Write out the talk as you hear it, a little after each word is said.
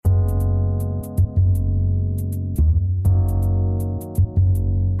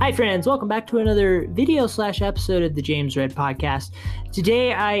Hi friends, welcome back to another video/episode of the James Red Podcast.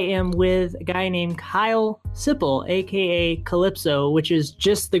 Today I am with a guy named Kyle Sipple, aka Kylypso, which is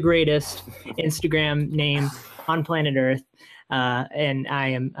just the greatest Instagram name on planet Earth. And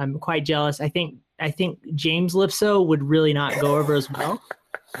I'm quite jealous. I think James Lipso would really not go over as well.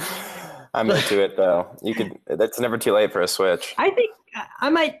 I'm into it though. That's never too late for a switch. I think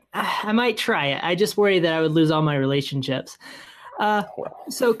I might try it. I just worry that I would lose all my relationships.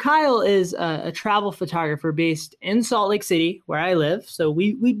 So Kyle is a travel photographer based in Salt Lake City, where I live. So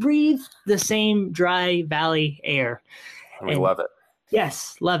we breathe the same dry valley air. And we love it.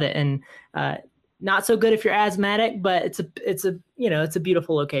 Yes, love it. And not so good if you're asthmatic, but it's a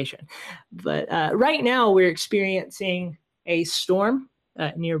beautiful location. But right now we're experiencing a storm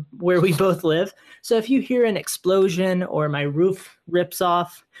near where we both live. So if you hear an explosion or my roof rips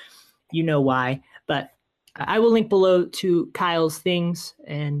off, you know why. But I will link below to Kyle's things.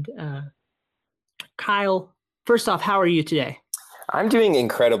 And Kyle, first off, how are you today? I'm doing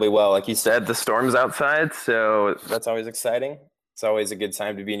incredibly well. Like you said, the storm's outside, so that's always exciting. It's always a good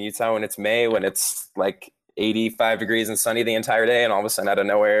time to be in Utah when it's May, when it's like 85 degrees and sunny the entire day, and all of a sudden out of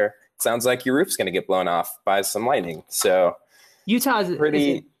nowhere, it sounds like your roof's going to get blown off by some lightning. So Utah is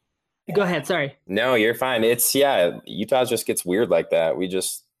pretty... Go ahead, sorry. No, you're fine. Utah just gets weird like that. We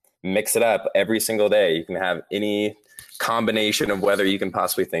just mix it up every single day. You can have any combination of weather you can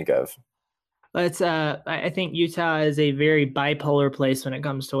possibly think of. I think Utah is a very bipolar place when it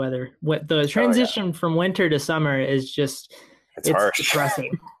comes to weather. What the transition from winter to summer is just it's harsh.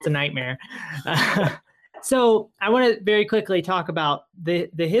 Depressing. It's a nightmare. So I want to very quickly talk about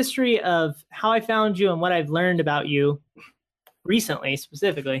the history of how I found you and what I've learned about you recently,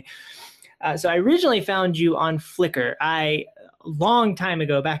 specifically. So I originally found you on Flickr. Long time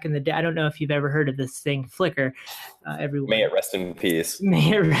ago, back in the day. I don't know if you've ever heard of this thing, Flickr. Everyone. May it rest in peace.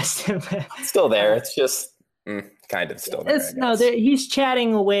 May it rest in peace. Still there. It's just kind of still there. He's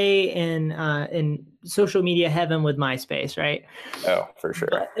chatting away in social media heaven with MySpace, right? Oh, for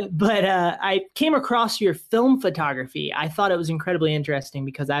sure. But I came across your film photography. I thought it was incredibly interesting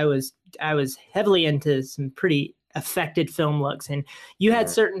because I was heavily into some pretty affected film looks, and you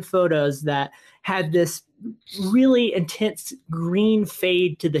had certain photos that had this really intense green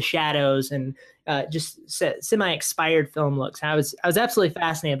fade to the shadows and just semi-expired film looks. I was absolutely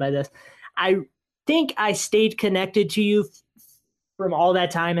fascinated by this. I think I stayed connected to you from all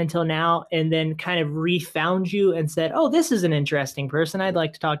that time until now, and then kind of refound you and said, oh, this is an interesting person. I'd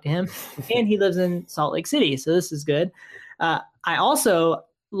like to talk to him. And he lives in Salt Lake City, so this is good. I also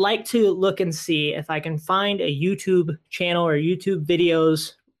like to look and see if I can find a YouTube channel or YouTube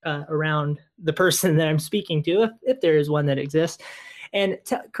videos around the person that I'm speaking to, if there is one that exists. And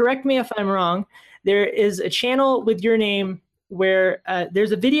correct me if I'm wrong, there is a channel with your name where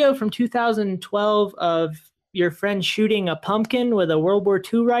there's a video from 2012 of your friend shooting a pumpkin with a World War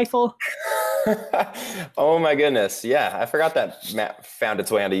II rifle. Oh my goodness. Yeah, I forgot that found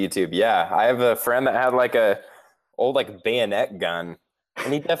its way onto YouTube. Yeah, I have a friend that had like a old like bayonet gun,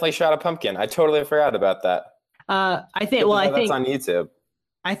 and he definitely shot a pumpkin. I totally forgot about that. I think that's on YouTube.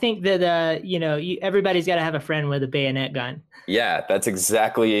 I think that everybody's got to have a friend with a bayonet gun. Yeah, that's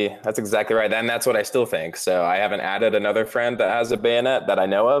exactly right. And that's what I still think. So I haven't added another friend that has a bayonet that I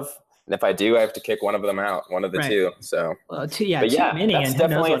know of. And if I do, I have to kick one of them out, one of the two. So too many, that's and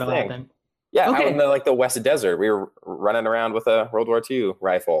definitely who knows a thing. Happen. Yeah, out in the West Desert, we were running around with a World War II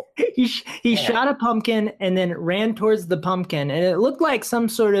rifle. He shot a pumpkin and then ran towards the pumpkin, and it looked like some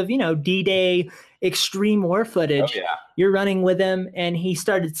sort of D-Day extreme war footage. Oh, yeah. You're running with him, and he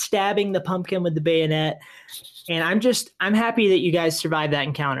started stabbing the pumpkin with the bayonet. And I'm happy that you guys survived that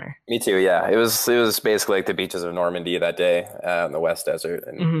encounter. Me too. Yeah, it was basically like the beaches of Normandy that day in the West Desert,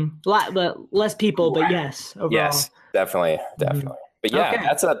 and a lot, but less people. But yes, overall. Yes, definitely. But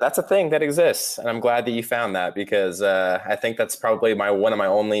yeah, that's a thing that exists, and I'm glad that you found that because I think that's probably one of my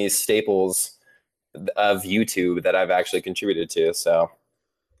only staples of YouTube that I've actually contributed to. So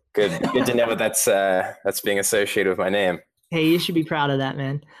good to know that that's being associated with my name. Hey, you should be proud of that,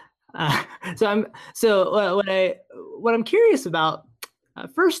 man. What I'm curious about.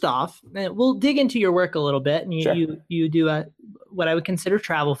 First off, we'll dig into your work a little bit, and you do what I would consider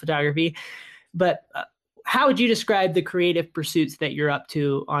travel photography, but. How would you describe the creative pursuits that you're up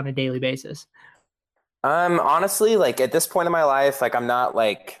to on a daily basis? Honestly, like at this point in my life, like I'm not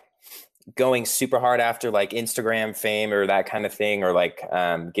like going super hard after like Instagram fame or that kind of thing, or like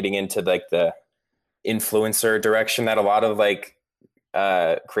getting into like the influencer direction that a lot of like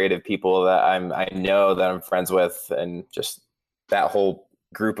creative people that I know that I'm friends with, and just that whole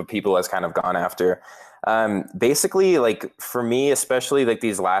group of people has kind of gone after. Basically, like for me, especially like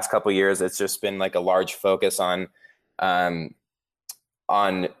these last couple of years, it's just been like a large focus um,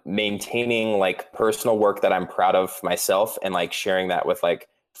 on maintaining like personal work that I'm proud of myself and like sharing that with like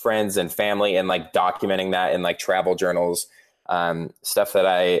friends and family and like documenting that in like travel journals, stuff that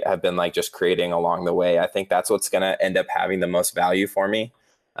I have been like just creating along the way. I think that's what's going to end up having the most value for me.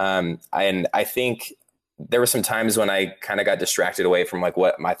 And I think there were some times when I kind of got distracted away from like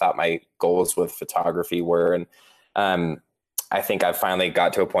what I thought my goals with photography were. And I think I've finally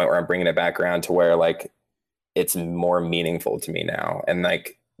got to a point where I'm bringing it back around to where like it's more meaningful to me now. And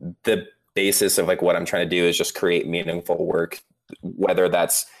like the basis of like what I'm trying to do is just create meaningful work, whether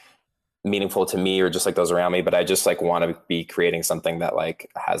that's meaningful to me or just like those around me. But I just like want to be creating something that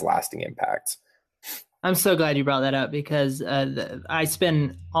like has lasting impact. I'm so glad you brought that up because I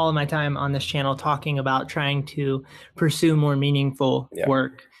spend all of my time on this channel talking about trying to pursue more meaningful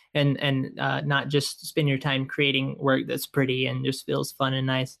work and not just spend your time creating work that's pretty and just feels fun and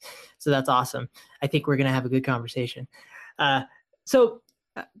nice. So that's awesome. I think we're going to have a good conversation. So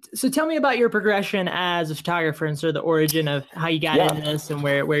tell me about your progression as a photographer and sort of the origin of how you got into this and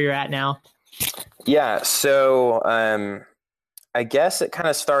where you're at now. Yeah. So, I guess it kind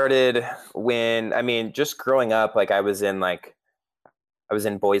of started when, I mean, just growing up, like I was in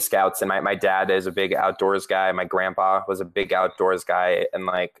Boy Scouts, and my dad is a big outdoors guy. My grandpa was a big outdoors guy. And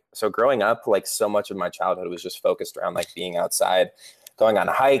like, so growing up, like so much of my childhood was just focused around like being outside, going on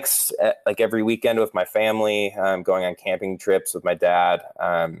hikes like every weekend with my family, going on camping trips with my dad.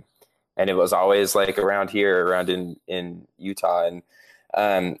 And it was always like around here, around in Utah.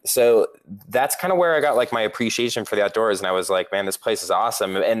 And so that's kind of where I got like my appreciation for the outdoors. And I was like, man, this place is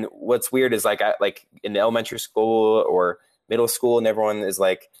awesome. And what's weird is like, like in elementary school or middle school, and everyone is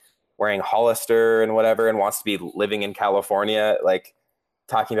like wearing Hollister and whatever, and wants to be living in California, like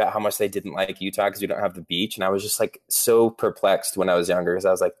talking about how much they didn't like Utah because we don't have the beach. And I was just like so perplexed when I was younger, because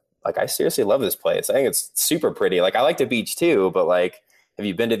I was like, I seriously love this place. I think it's super pretty. Like I like the beach too, but like, have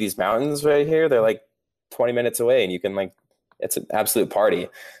you been to these mountains right here? They're like 20 minutes away and you can like, it's an absolute party.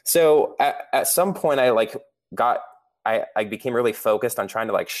 So at some point I became really focused on trying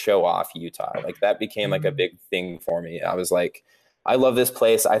to like show off Utah. Like that became like a big thing for me. I was like, I love this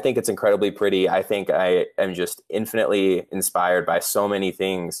place. I think it's incredibly pretty. I think I am just infinitely inspired by so many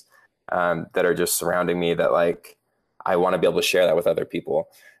things that are just surrounding me that like, I want to be able to share that with other people.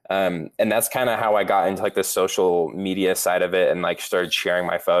 And that's kind of how I got into like the social media side of it, and like started sharing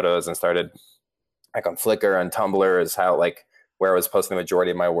my photos and started like on Flickr and Tumblr is how like where I was posting the majority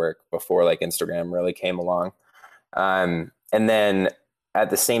of my work before like Instagram really came along. And then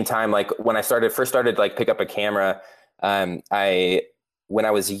at the same time, like when I first started like pick up a camera, when I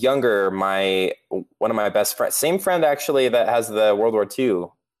was younger, one of my best friends, same friend actually that has the World War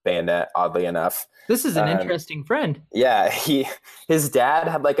II bayonet, oddly enough. This is an interesting friend. Yeah, his dad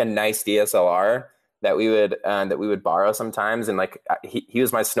had like a nice DSLR that we would borrow sometimes, and like he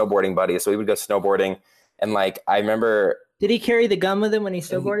was my snowboarding buddy, so we would go snowboarding, and like I remember. Did he carry the gun with him when he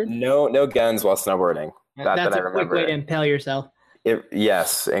snowboarded? No guns while snowboarding. That's a quick way to impale yourself.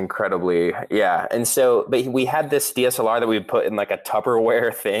 Yes, incredibly. Yeah. And so, but we had this DSLR that we would put in like a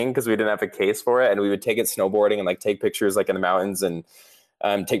Tupperware thing because we didn't have a case for it. And we would take it snowboarding and like take pictures like in the mountains and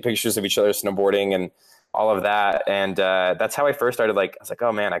take pictures of each other snowboarding and all of that. And that's how I first started. Like, I was like,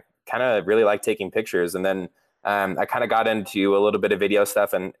 oh man, I kind of really like taking pictures. And then I kind of got into a little bit of video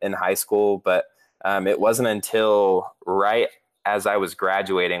stuff in high school, but it wasn't until right as I was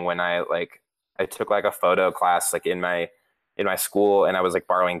graduating when I took like a photo class like in my school, and I was like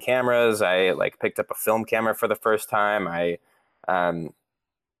borrowing cameras. I like picked up a film camera for the first time. I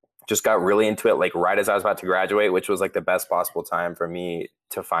just got really into it like right as I was about to graduate, which was like the best possible time for me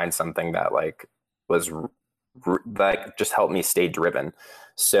to find something that like was like just helped me stay driven.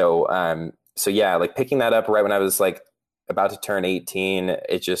 So yeah, like picking that up right when I was like about to turn 18,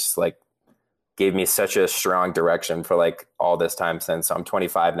 it just like gave me such a strong direction for like all this time since. So I'm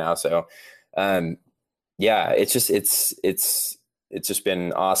 25 now. So yeah, it's just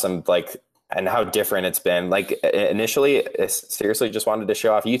been awesome. Like, and how different it's been. Like initially, I seriously just wanted to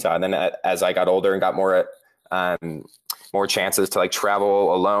show off Utah. And then as I got older and got more chances to like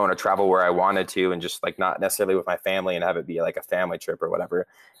travel alone or travel where I wanted to, and just like not necessarily with my family and have it be like a family trip or whatever.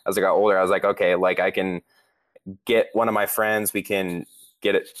 As I got older, I was like, okay, like I can get one of my friends, we can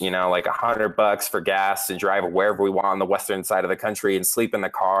get it, like $100 for gas to drive wherever we want on the western side of the country and sleep in the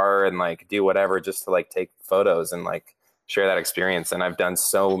car and like do whatever just to like take photos and like share that experience. And I've done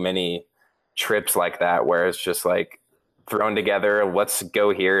so many trips like that where it's just like thrown together, let's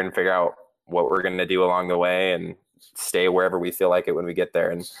go here and figure out what we're going to do along the way. And stay wherever we feel like it when we get there.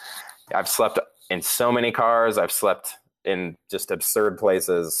 And I've slept in so many cars. I've slept in just absurd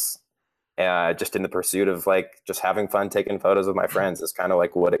places, just in the pursuit of like just having fun taking photos with my friends is kind of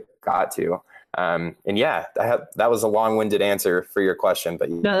like what it got to. And yeah, that was a long-winded answer for your question, but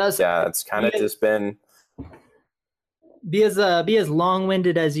no, it's kind of just been be as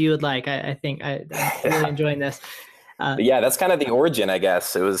long-winded as you would like. I think I'm really enjoying this. Yeah, that's kind of the origin, I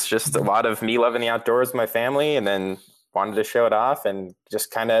guess. It was just a lot of me loving the outdoors with my family, and then wanted to show it off, and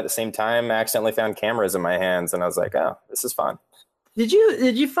just kind of at the same time accidentally found cameras in my hands, and I was like, oh, this is fun. Did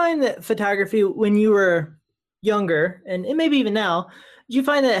you find that photography when you were younger, and maybe even now, did you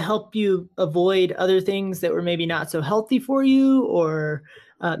find that it helped you avoid other things that were maybe not so healthy for you, or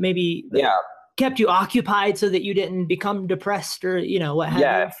maybe kept you occupied so that you didn't become depressed, or what have you?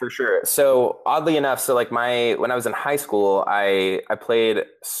 Yeah, for sure. So oddly enough, so like when I was in high school, I played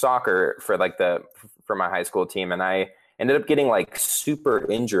soccer for my high school team, and I ended up getting like super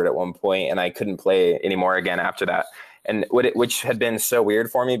injured at one point, and I couldn't play anymore again after that. And which had been so weird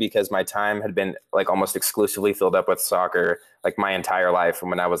for me because my time had been like almost exclusively filled up with soccer like my entire life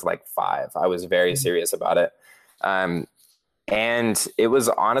from when I was like 5. I was very serious about it. And it was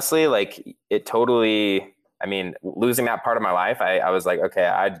honestly like it totally, I mean, losing that part of my life, I was like, okay,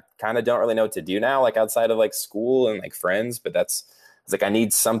 I kind of don't really know what to do now, like outside of like school and like friends, but it's like I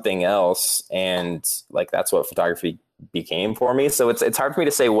need something else. And like that's what photography became for me. So it's hard for me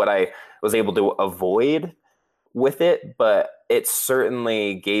to say what I was able to avoid with it, but it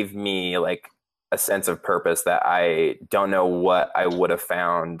certainly gave me like a sense of purpose that I don't know what I would have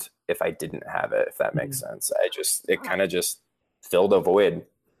found if I didn't have it, if that makes sense. It kind of just filled a void.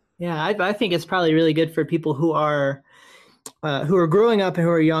 Yeah, I think it's probably really good for people who are growing up and who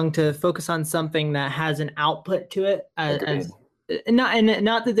are young to focus on something that has an output to it.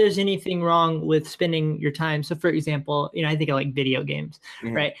 Not that there's anything wrong with spending your time. So, for example, I think of like video games,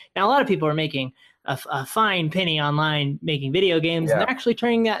 right? Now, a lot of people are making a fine penny online making video games, and they're actually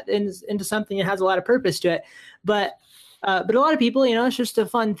turning that into something that has a lot of purpose to it. But a lot of people, it's just a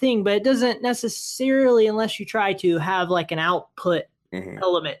fun thing, but it doesn't necessarily, unless you try to, have like an output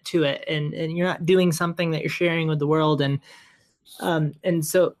element to it, and you're not doing something that you're sharing with the world. And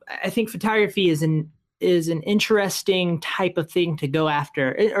so I think photography is an interesting type of thing to go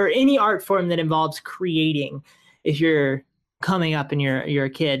after, or any art form that involves creating. If you're coming up and you're a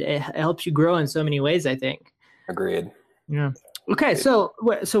kid, it helps you grow in so many ways, I think. Agreed. Yeah. Okay. So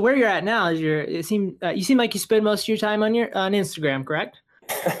where you're at now is you seem like you spend most of your time on Instagram, correct?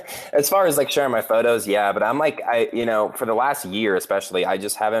 As far as like sharing my photos, yeah, but I'm like, for the last year, especially, I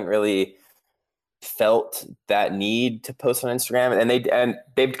just haven't really felt that need to post on Instagram, and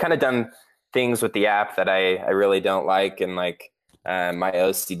they've kind of done things with the app that I really don't like. And like, my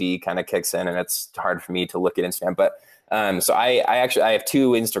OCD kind of kicks in, and it's hard for me to look at Instagram, but so I have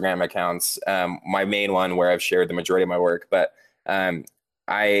 2 Instagram accounts. My main one where I've shared the majority of my work, but and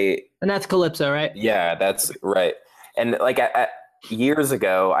that's Kylypso, right? Yeah, that's right. And like years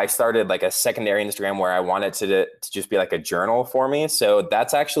ago, I started like a secondary Instagram where I wanted to just be like a journal for me. So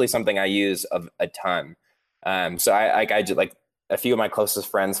that's actually something I use a ton. So I just like a few of my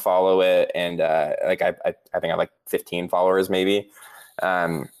closest friends follow it, and like I think I have like 15 followers maybe.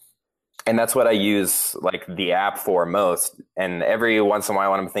 And that's what I use like the app for most. And every once in a while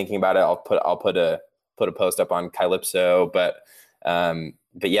when I'm thinking about it, I'll put a post up on Kylypso. But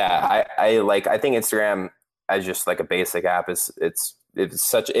yeah, I think Instagram as just like a basic app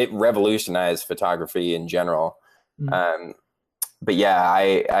it revolutionized photography in general. But yeah,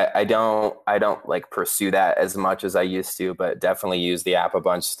 I don't like pursue that as much as I used to, but definitely use the app a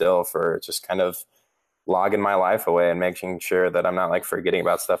bunch still for just kind of logging my life away and making sure that I'm not like forgetting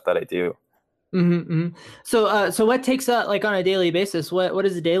about stuff that I do. So what takes up like on a daily basis? What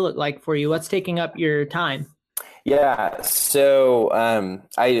does a day look like for you? What's taking up your time? Yeah. So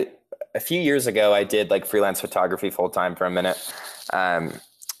a few years ago, I did like freelance photography full time for a minute.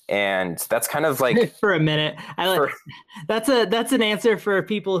 And that's kind of like for a minute. That's an answer for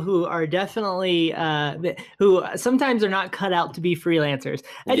people who are definitely who sometimes are not cut out to be freelancers.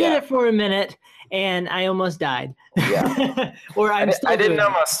 I did it for a minute and I almost died. Yeah. Or I didn't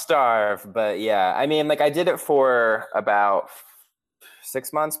almost starve, but yeah. I mean, like I did it for about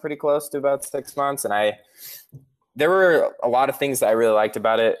 6 months, pretty close to about 6 months, and there were a lot of things that I really liked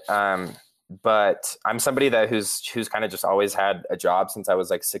about it. But I'm somebody who's kind of just always had a job since I was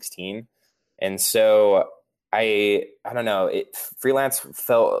like 16. And so I don't know, freelance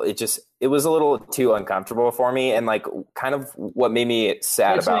it was a little too uncomfortable for me. And like kind of what made me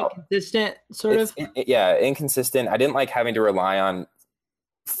sad about inconsistent sort of. Inconsistent. I didn't like having to rely on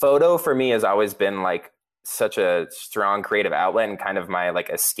photo. For me has always been like such a strong creative outlet and kind of my like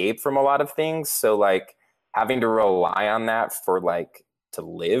escape from a lot of things. So like having to rely on that for like to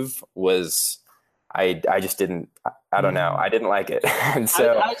live was, I just didn't, I don't know. I didn't like it. And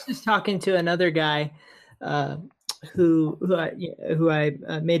so I was just talking to another guy who I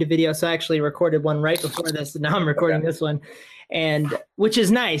made a video. So I actually recorded one right before this, and now I'm recording this one, and which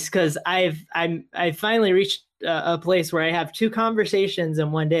is nice because I finally reached a place where I have 2 conversations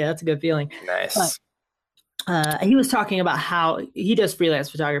in one day. That's a good feeling. Nice. But he was talking about how he does freelance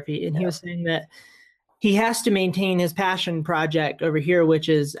photography, and he was saying that he has to maintain his passion project over here, which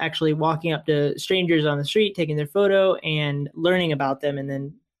is actually walking up to strangers on the street, taking their photo and learning about them, and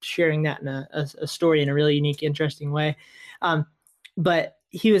then sharing that in a story in a really unique, interesting way. But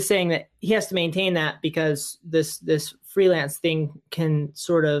he was saying that he has to maintain that because this freelance thing can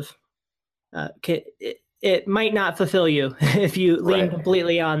sort of, it might not fulfill you if you lean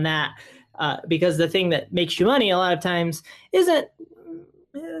completely on that, because the thing that makes you money a lot of times isn't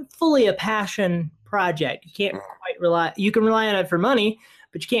fully a passion project. You can't quite rely. You can rely on it for money,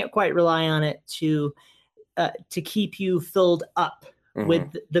 but you can't quite rely on it to keep you filled up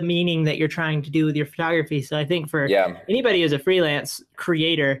with the meaning that you're trying to do with your photography. So I think for anybody who's a freelance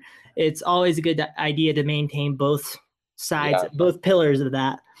creator, it's always a good idea to maintain both sides, both pillars of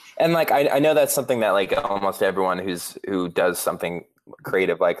that. And like I know that's something that like almost everyone who does something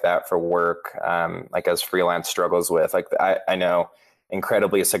creative like that for work, like as freelance struggles with. Like I know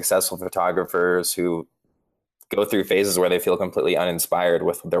incredibly successful photographers who go through phases where they feel completely uninspired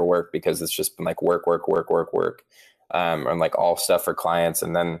with their work because it's just been like work, and like all stuff for clients,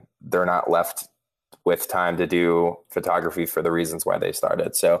 and then they're not left with time to do photography for the reasons why they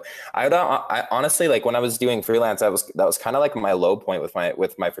started. So I honestly, like when I was doing freelance, that was kind of like my low point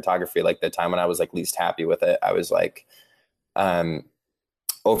with my photography. Like the time when I was like least happy with it, I was like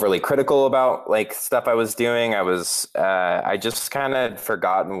overly critical about like stuff I was doing. I just kind of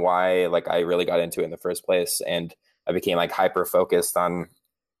forgotten why like I really got into it in the first place, and I became like hyper focused on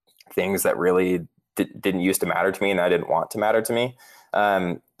things that really didn't used to matter to me, and I didn't want to matter to me.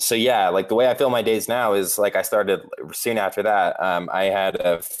 So yeah, like the way I fill my days now is like I started soon after that. I had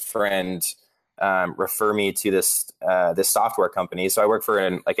a friend refer me to this software company. So I work for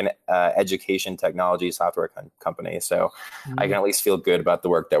an education technology software company. So I can at least feel good about the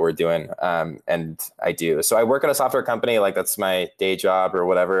work that we're doing. And I do. So I work at a software company, like that's my day job or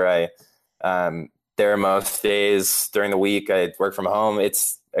whatever. There most days during the week I work from home.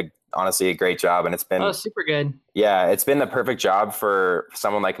 It's honestly a great job, and it's been super good. Yeah, it's been the perfect job for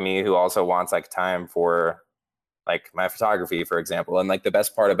someone like me who also wants like time for like my photography, for example. And like the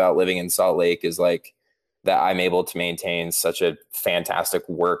best part about living in Salt Lake is like that I'm able to maintain such a fantastic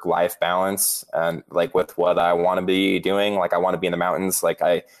work-life balance, and like with what I want to be doing. Like I want to be in the mountains, like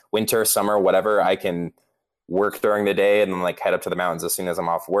winter, summer, whatever, I can work during the day and then like head up to the mountains as soon as I'm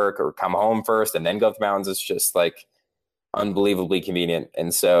off work, or come home first and then go to the mountains. It's just like unbelievably convenient.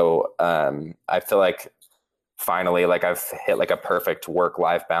 And so I feel like finally like I've hit like a perfect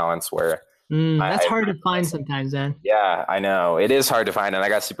work-life balance where that's hard to find sometimes, man. Yeah, I know. It is hard to find. And I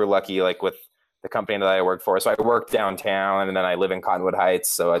got super lucky like with the company that I work for. So I work downtown, and then I live in Cottonwood Heights.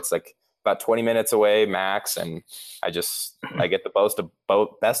 So it's like about 20 minutes away max. And I get the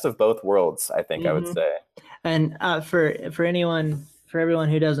best of both worlds, I think I would say. And for everyone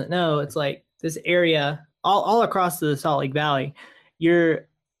who doesn't know, it's like this area all across the Salt Lake Valley, you're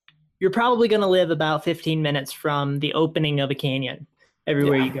probably going to live about 15 minutes from the opening of a canyon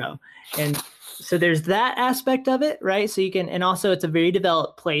everywhere you go. And so there's that aspect of it, right? So you can, and also it's a very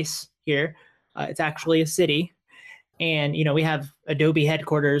developed place here. It's actually a city, and we have Adobe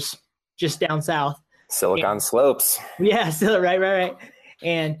headquarters just down south. Silicon Slopes. Yeah, so right.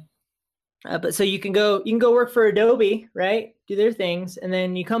 And but so you can go work for Adobe, right? Do their things, and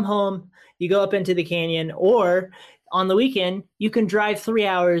then you come home, you go up into the canyon, or on the weekend you can drive 3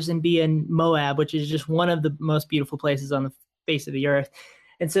 hours and be in Moab, which is just one of the most beautiful places on the face of the earth.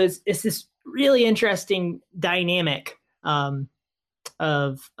 And so it's this really interesting dynamic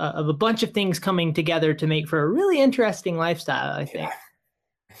of a bunch of things coming together to make for a really interesting lifestyle, I think.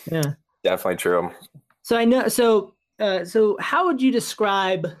 Yeah. Definitely true. So I know. So how would you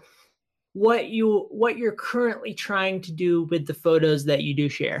describe what you're currently trying to do with the photos that you do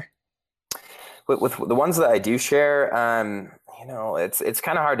share? With the ones that I do share, it's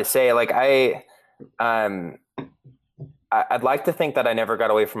kind of hard to say. Like I'd like to think that I never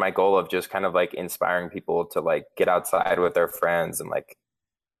got away from my goal of just kind of like inspiring people to like get outside with their friends and like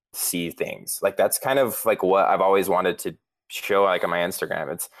see things. Like that's kind of like what I've always wanted to show like on my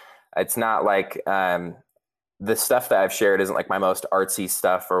Instagram. It's not like the stuff that I've shared isn't like my most artsy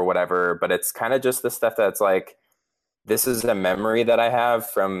stuff or whatever, but it's kind of just the stuff that's like, this is a memory that I have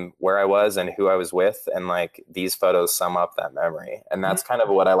from where I was and who I was with. And like these photos sum up that memory. And that's kind of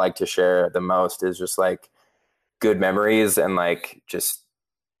what I like to share the most, is just like good memories and like just,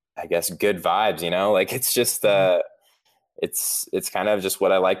 I guess, good vibes, you know, like it's just, it's kind of just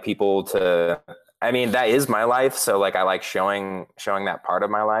what I like people to, I mean, that is my life. So like, I like showing that part of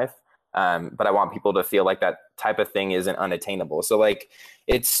my life. But I want people to feel like that type of thing isn't unattainable. So like,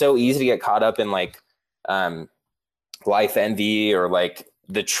 it's so easy to get caught up in like, life envy, or like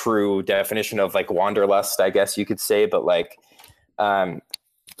the true definition of like wanderlust, I guess you could say. But like,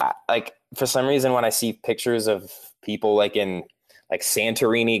 like for some reason, when I see pictures of people like in like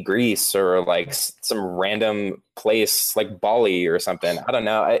Santorini, Greece, or like some random place like Bali or something, I don't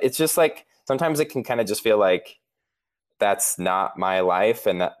know. It's just like, sometimes it can kind of just feel like that's not my life,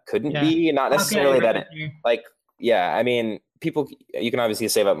 and that couldn't be, not necessarily like, yeah, I mean, people, you can obviously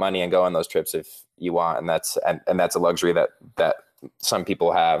save up money and go on those trips if you want. And that's a luxury that some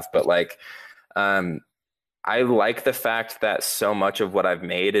people have. But like, I like the fact that so much of what I've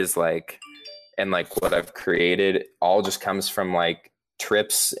made is like, and like what I've created all just comes from like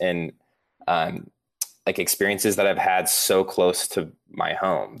trips and, like experiences that I've had so close to my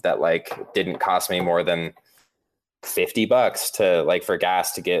home that like didn't cost me more than $50 to like for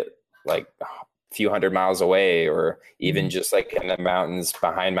gas to get like a few hundred miles away, or even just like in the mountains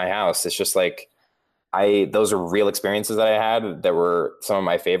behind my house. It's just like, those are real experiences that I had that were some of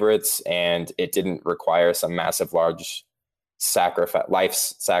my favorites, and it didn't require some massive, large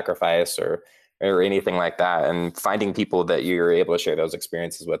sacrifice or anything like that. And finding people that you're able to share those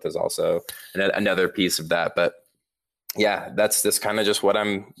experiences with is also another piece of that. But yeah, that's kind of just what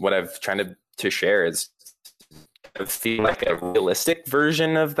I've trying to share, is feel like a realistic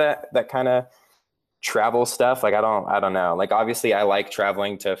version of that kind of travel stuff. Like, I don't know. Like, obviously I like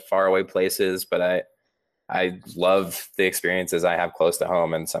traveling to faraway places, but I love the experiences I have close to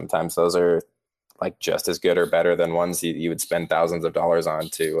home. And sometimes those are like just as good or better than ones you would spend thousands of dollars on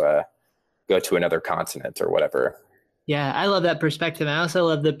to go to another continent or whatever. Yeah, I love that perspective. I also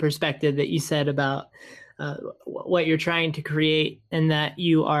love the perspective that you said about what you're trying to create, and that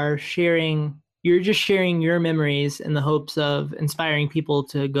you're just sharing your memories in the hopes of inspiring people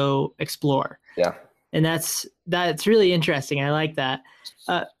to go explore. Yeah. And that's really interesting. I like that.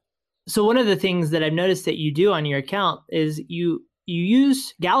 So one of the things that I've noticed that you do on your account is you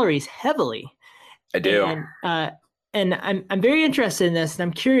use galleries heavily. I do. And I'm very interested in this, and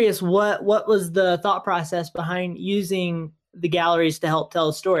I'm curious what was the thought process behind using the galleries to help tell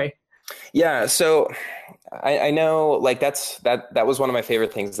a story? Yeah, so I know like that was one of my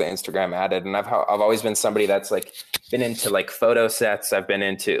favorite things that Instagram added, and I've always been somebody that's like been into like photo sets. I've been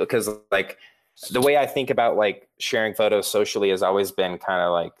into, because like the way I think about like sharing photos socially has always been kind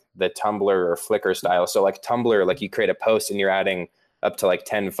of like the Tumblr or Flickr style. So like Tumblr, like you create a post and you're adding up to like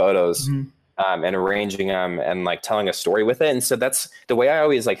 10 photos. And arranging them and like telling a story with it. And so that's the way I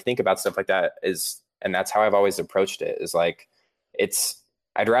always like think about stuff like that and that's how I've always approached it, is like,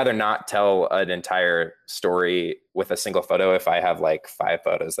 I'd rather not tell an entire story with a single photo if I have like 5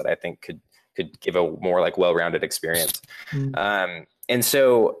 photos that I think could give a more like well-rounded experience. And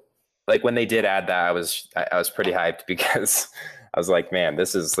so like when they did add that, I was pretty hyped, because I was like, man,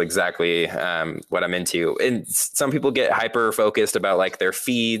 this is exactly what I'm into. And some people get hyper focused about like their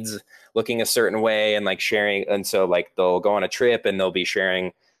feeds looking a certain way and like sharing. And so like they'll go on a trip and they'll be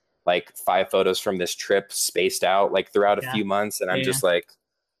sharing like 5 photos from this trip spaced out like throughout a few months. And I'm just like,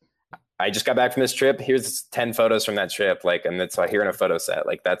 I just got back from this trip. Here's 10 photos from that trip. Like, and it's like here in a photo set.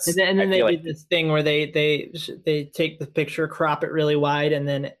 Like that's, and then they do this thing where they take the picture, crop it really wide, and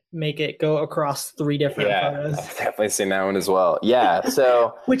then make it go across 3 different photos. I've definitely seen that one as well. Yeah.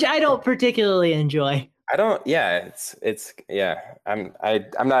 So which I don't particularly enjoy. I don't,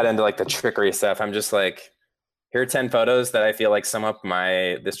 I'm not into like the trickery stuff. I'm just like, here are 10 photos that I feel like sum up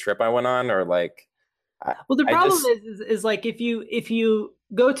this trip I went on, or like, well, the problem is like, if you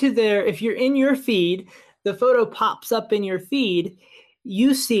go to if you're in your feed, the photo pops up in your feed,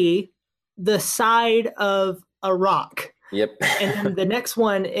 you see the side of a rock. Yep. And then the next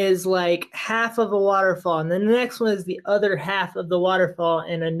one is like half of a waterfall. And then the next one is the other half of the waterfall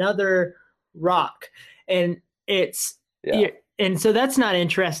and another rock. And and so that's not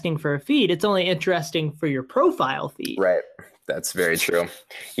interesting for a feed. It's only interesting for your profile feed. Right. That's very true.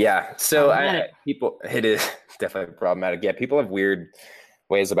 Yeah. So it is definitely problematic. Yeah. People have weird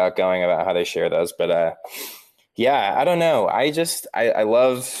ways about how they share those, but, I don't know. I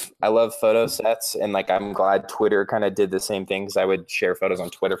love photo sets, and like, I'm glad Twitter kind of did the same thing, because I would share photos on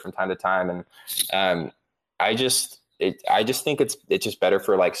Twitter from time to time. And, I just think it's just better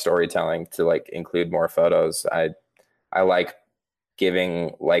for like storytelling to like include more photos. I like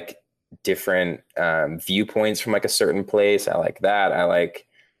giving like different viewpoints from like a certain place. I like that. I like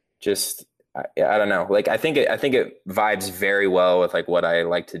just I don't know. Like I think it vibes very well with like what I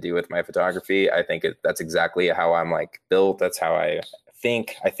like to do with my photography. I think that's exactly how I'm like built. That's how I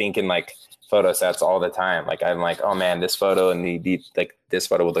think. I think in like photo sets all the time. Like I'm like, oh man, this photo and the like this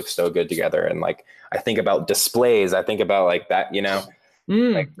photo would look so good together. And like I think about displays. I think about like that, you know.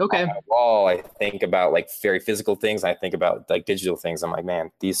 Like Okay. on my wall, I think about like very physical things. I think about like digital things. I'm like,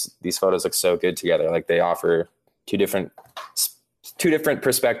 man, these photos look so good together. Like they offer two different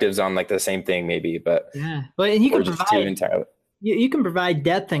perspectives on like the same thing, maybe, but yeah. Well, and you or can just two provide entirely. you can provide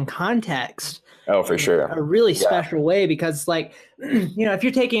depth and context Oh, for in sure. a really Yeah. special way because, like, you know, if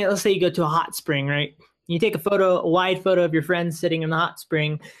you're taking, let's say you go to a hot spring, right? You take a wide photo of your friends sitting in the hot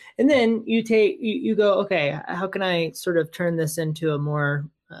spring, and then you go, okay, how can I sort of turn this into a more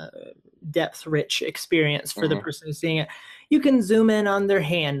depth-rich experience for the person who's seeing it? You can zoom in on their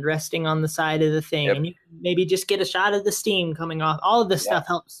hand resting on the side of the thing, Yep. and you can maybe just get a shot of the steam coming off. All of this stuff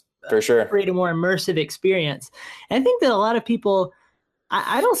helps for sure create a more immersive experience. And I think that a lot of people,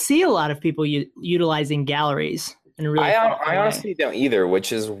 I don't see a lot of people utilizing galleries in a really I thoughtful honestly way. don't either,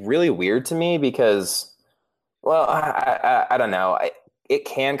 which is really weird to me because, well, I don't know. It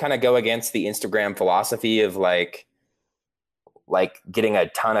can kind of go against the Instagram philosophy of like getting a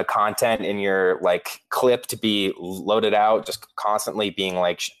ton of content in your like clip to be loaded out, just constantly being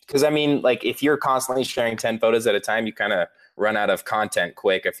like, because I mean, like if you're constantly sharing 10 photos at a time, you kind of run out of content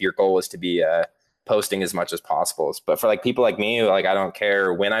quick if your goal is to be posting as much as possible. But for like people like me, like I don't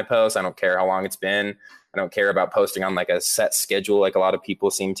care when I post, I don't care how long it's been, I don't care about posting on like a set schedule like a lot of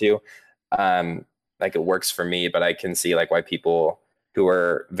people seem to. Like it works for me, but I can see like why people who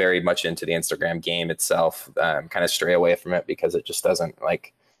are very much into the Instagram game itself kind of stray away from it because it just doesn't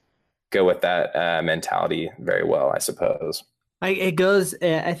like go with that mentality very well, I suppose. I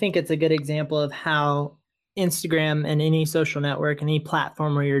think it's a good example of how Instagram and any social network, any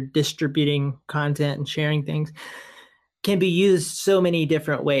platform where you're distributing content and sharing things can be used so many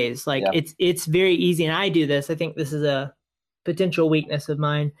different ways. Like Yeah. it's very easy, and I do this. I think this is a potential weakness of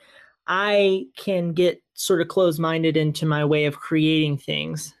mine. I can get sort of closed-minded into my way of creating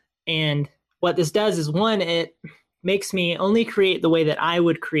things. And what this does is, one, it makes me only create the way that I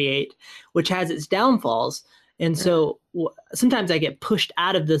would create, which has its downfalls. And so sometimes I get pushed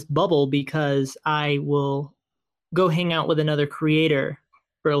out of this bubble because I will go hang out with another creator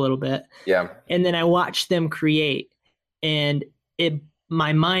for a little bit. Yeah. And then I watch them create, and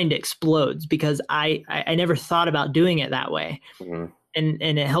my mind explodes because I never thought about doing it that way. Mm-hmm. And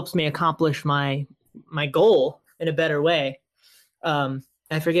it helps me accomplish my goal in a better way.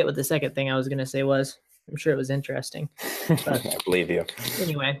 I forget what the second thing I was going to say was. I'm sure it was interesting. I believe you.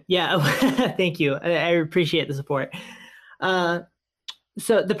 Anyway, yeah, thank you. I appreciate the support. So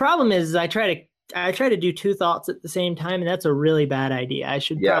the problem is I try to do two thoughts at the same time, and that's a really bad idea. I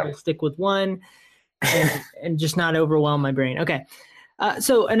should probably stick with one and just not overwhelm my brain. Okay.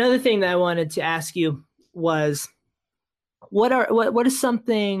 So another thing that I wanted to ask you was, what is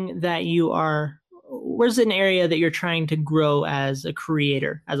something that where's an area that you're trying to grow as a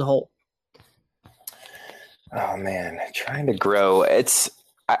creator as a whole? Oh man, trying to grow.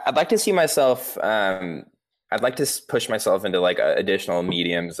 I'd like to see myself. I'd like to push myself into like additional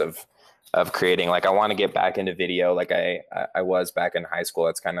mediums of creating. Like I want to get back into video, like I was back in high school.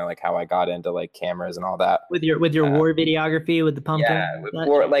 That's kind of like how I got into like cameras and all that. With your war videography with the pumpkin. Yeah,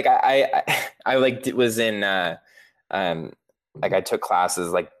 or like I like was in like I took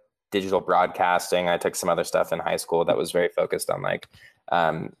classes like digital broadcasting. I took some other stuff in high school that was very focused on like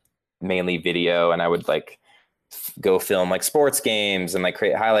mainly video, and I would like go film like sports games and like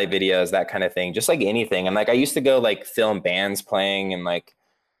create highlight videos, that kind of thing, just like anything. And like I used to go like film bands playing and like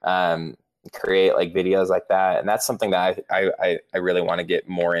create like videos like that. And that's something that I really want to get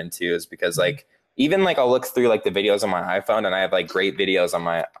more into, is because like even like I'll look through like the videos on my iPhone, and I have like great videos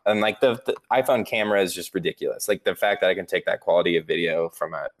on and like the iPhone camera is just ridiculous. Like the fact that I can take that quality of video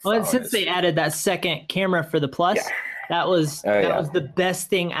from a phone. Well, since they added that second camera for the Plus, that was the best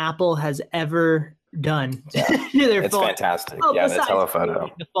thing Apple has ever done to their it's phone. fantastic. The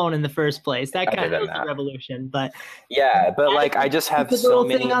telephoto, the phone in the first place, that kind of was a revolution. But but like I just have so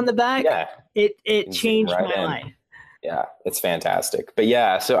many thing on the back. It changed my life. Yeah, it's fantastic. But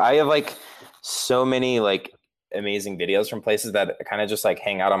yeah, so I have like so many like amazing videos from places that kind of just like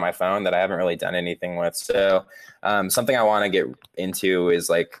hang out on my phone that I haven't really done anything with. So something I want to get into is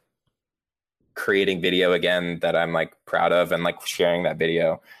like creating video again that I'm like proud of, and like sharing that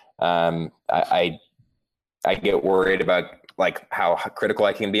video. I I get worried about like how critical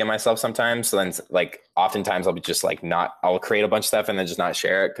I can be of myself sometimes. So then like oftentimes I'll be just like I'll create a bunch of stuff and then just not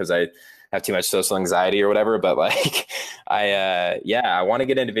share it because I have too much social anxiety or whatever. But like I want to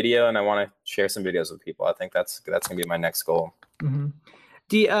get into video and I want to share some videos with people. I think that's gonna be my next goal.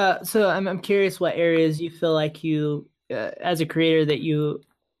 Mm-hmm. So I'm curious what areas you feel like you as a creator that you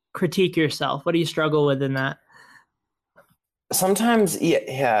critique yourself. What do you struggle with in that? Sometimes,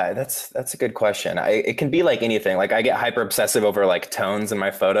 yeah, that's a good question. It can be like anything. Like I get hyper obsessive over like tones in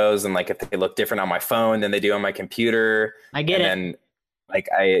my photos, and like if they look different on my phone than they do on my computer. I get it. And like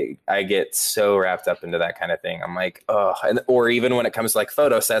I get so wrapped up into that kind of thing. I'm like, oh, or even when it comes to like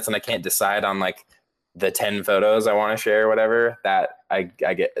photo sets, and I can't decide on like the 10 photos I want to share or whatever. That I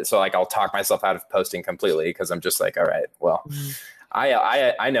get so like I'll talk myself out of posting completely because I'm just like, all right, well,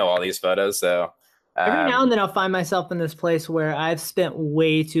 I know all these photos, so. Every now and then I'll find myself in this place where I've spent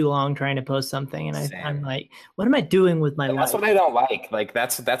way too long trying to post something, and I'm like, what am I doing with my life? That's what I don't like. Like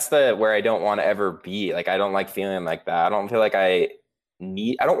that's the where I don't want to ever be. Like I don't like feeling like that. I don't feel like I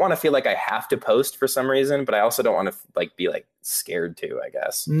don't want to feel like I have to post for some reason, but I also don't want to like be like scared to, I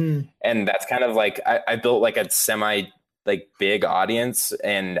guess. And that's kind of like I built like a semi like big audience,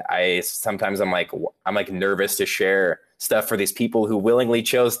 and sometimes I'm like nervous to share stuff for these people who willingly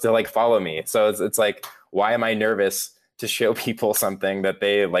chose to like follow me. So it's like, why am I nervous to show people something that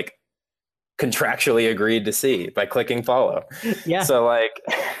they like contractually agreed to see by clicking follow? Yeah. So like,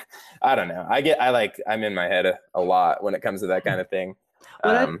 I don't know. I'm in my head a lot when it comes to that kind of thing.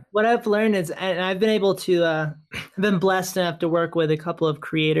 What I've learned is, and I've been able to, I've been blessed enough to work with a couple of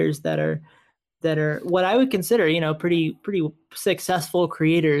creators that are what I would consider, pretty successful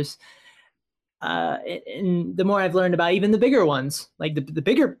creators. And the more I've learned about even the bigger ones, like the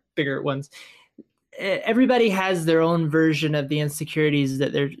bigger ones, everybody has their own version of the insecurities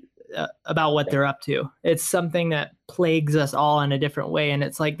that they're about what they're up to. It's something that plagues us all in a different way. And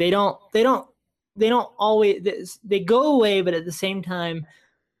it's like, they don't always, they go away, but at the same time,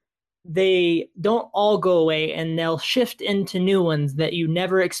 they don't all go away, and they'll shift into new ones that you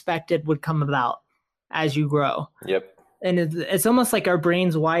never expected would come about as you grow. Yep. And it's almost like our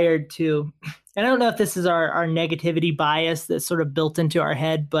brain's wired to, and I don't know if this is our negativity bias that's sort of built into our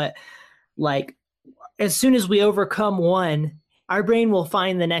head, but like as soon as we overcome one, our brain will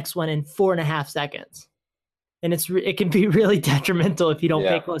find the next one in 4.5 seconds. And it can be really detrimental if you don't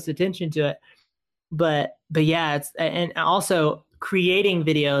pay close attention to it. But yeah, and also creating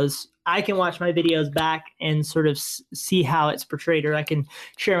videos, I can watch my videos back and sort of see how it's portrayed, or I can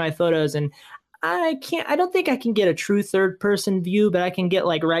share my photos, and I don't think I can get a true third person view, but I can get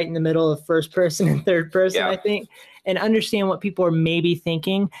like right in the middle of first person and third person, I think, and understand what people are maybe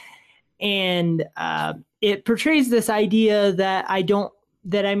thinking. And it portrays this idea that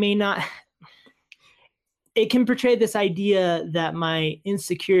it can portray this idea that my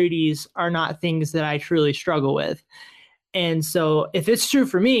insecurities are not things that I truly struggle with. And so if it's true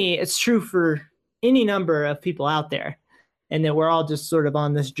for me, it's true for any number of people out there. And that we're all just sort of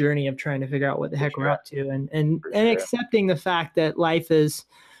on this journey of trying to figure out what the heck we're up to, and accepting the fact that life is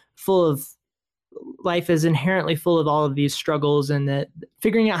inherently full of all of these struggles, and that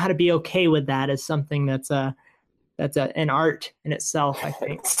figuring out how to be okay with that is something that's an art in itself, I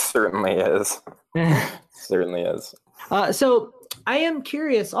think. It certainly is. Certainly is. So I am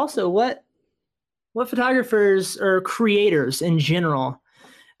curious also what photographers or creators in general,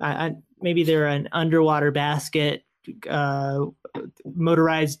 maybe they're an underwater basket,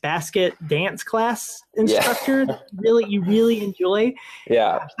 motorized basket dance class instructor you really enjoy.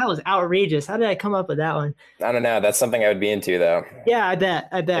 Gosh, that was outrageous. How did I come up with that one? I don't know. That's something I would be into, though. Yeah, I bet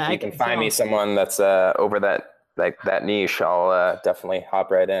if you can find me someone that's over that niche, I'll definitely hop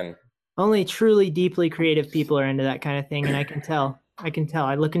right in. Only truly deeply creative people are into that kind of thing, and I can tell.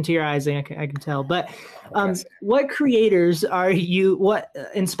 I look into your eyes and I can tell. But what creators are you? What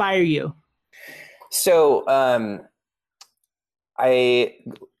inspire you? So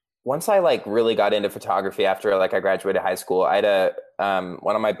once I like really got into photography after like I graduated high school, I had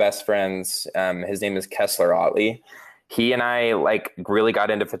one of my best friends, his name is Kessler Otley. He and I like really got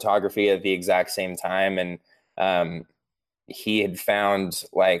into photography at the exact same time, and he had found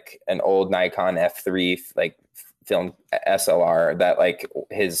like an old Nikon F3 like film SLR that like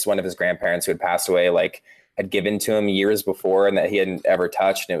one of his grandparents who had passed away like had given to him years before, and that he hadn't ever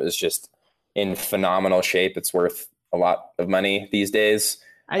touched, and it was just in phenomenal shape. It's worth a lot of money these days.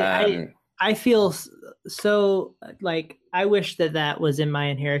 I feel so like I wish that was in my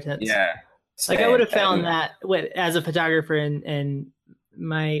inheritance. Yeah. Like I would have found that as a photographer, and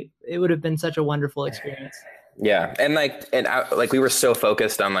it would have been such a wonderful experience. Yeah. And we were so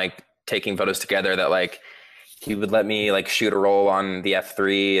focused on like taking photos together that like he would let me like shoot a roll on the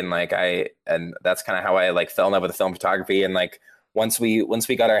F3, and and that's kind of how I like fell in love with film photography. And like once we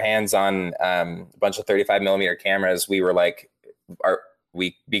got our hands on a bunch of 35 millimeter cameras,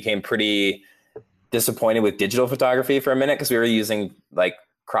 we became pretty disappointed with digital photography for a minute, because we were using like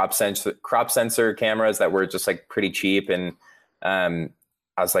crop sensor cameras that were just like pretty cheap. And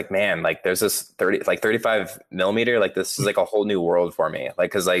I was like, man, like there's this 35 millimeter, like this is like a whole new world for me. Like,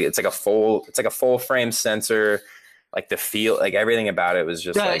 cause like, it's like a full frame sensor, like the feel, like everything about it was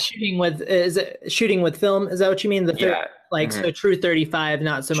just like shooting with film. Is that what you mean? So true 35,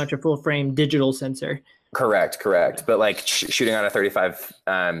 not so much a full frame digital sensor. Correct. But like shooting on a 35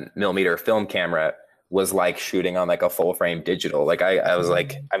 millimeter film camera was like shooting on like a full frame digital. Like I was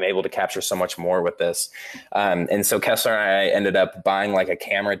like, I'm able to capture so much more with this. And so Kessler and I ended up buying like a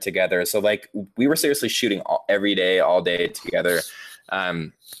camera together. So like we were seriously shooting every day, all day together.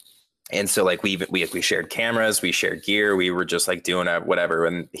 And so like we shared cameras, we shared gear, we were just like doing whatever.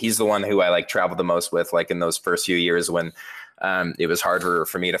 And he's the one who I like traveled the most with, like in those first few years when it was harder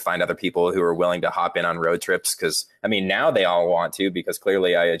for me to find other people who were willing to hop in on road trips. Cause I mean, now they all want to, because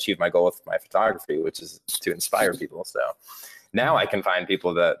clearly I achieved my goal with my photography, which is to inspire people. So now I can find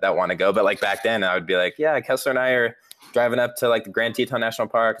people that want to go. But like back then I would be like, yeah, Kessler and I are driving up to like the Grand Teton National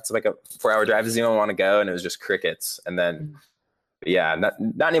Park. It's like a 4-hour drive. Does anyone want to go? And it was just crickets. And then, yeah,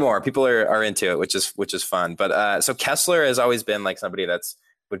 not anymore. People are into it, which is fun. But so Kessler has always been like somebody that's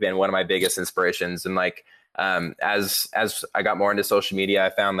been one of my biggest inspirations. And like, as I got more into social media, I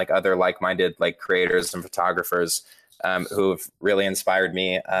found like other like-minded like creators and photographers who have really inspired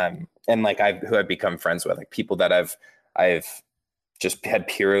me, and like who I've become friends with, like people that I've just had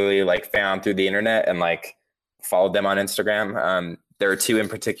purely like found through the internet and like followed them on Instagram. There are two in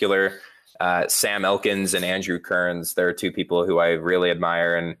particular, Sam Elkins and Andrew Kearns. There are two people who I really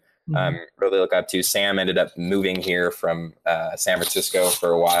admire and really look up to. Sam ended up moving here from San Francisco for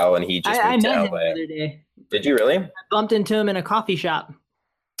a while, and he just moved to LA. Him the other day. Did you really? I bumped into him in a coffee shop.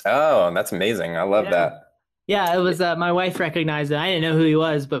 Oh, that's amazing. I love that. Yeah, it was my wife recognized him. I didn't know who he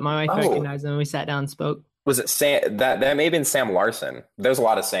was, but my wife recognized him and we sat down and spoke. Was it Sam? That may have been Sam Larson. There's a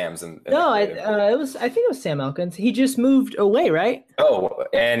lot of Sams in no, I think it was Sam Elkins. He just moved away, right? Oh,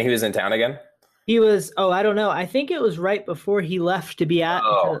 and he was in town again? He was, I don't know. I think it was right before he left to be at.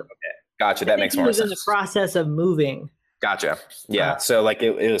 Oh, okay. Gotcha. That makes more sense. He was in the process of moving. Gotcha. Yeah. So like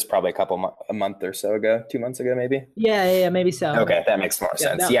it was probably a month or so ago, 2 months ago, maybe. Yeah, maybe so. Okay, that makes more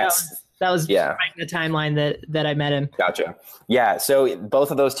sense. Yes. That was right in the timeline that I met him. Gotcha. Yeah. So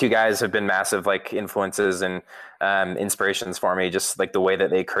both of those two guys have been massive like influences and inspirations for me, just like the way that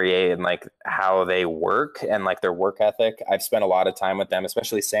they create and like how they work and like their work ethic. I've spent a lot of time with them,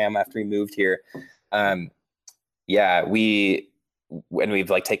 especially Sam after he moved here. We've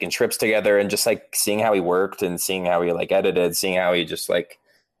like taken trips together and just like seeing how he worked and seeing how he like edited, seeing how he just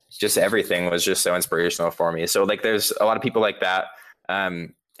everything was just so inspirational for me. So like there's a lot of people like that.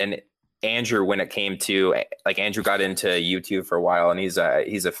 And Andrew, when it came to like Andrew got into YouTube for a while, and he's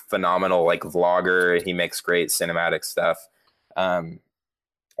a phenomenal like vlogger. He makes great cinematic stuff. And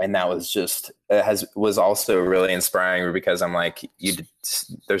that was also really inspiring, because I'm like,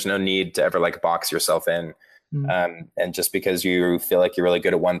 there's no need to ever like box yourself in. And just because you feel like you're really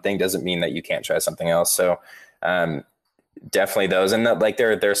good at one thing doesn't mean that you can't try something else. So, definitely those. And that, like,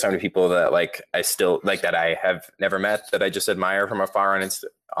 there are so many people that like, I still like that I have never met that I just admire from afar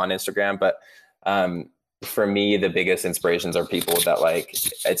on Instagram. But, for me, the biggest inspirations are people that like,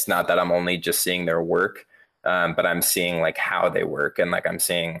 it's not that I'm only just seeing their work, but I'm seeing like how they work, and like, I'm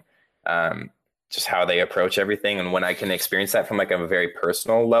seeing, just how they approach everything. And when I can experience that from like a very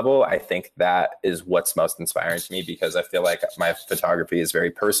personal level, I think that is what's most inspiring to me, because I feel like my photography is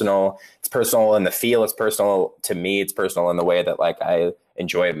very personal. It's personal in the feel. It's personal to me. It's personal in the way that like I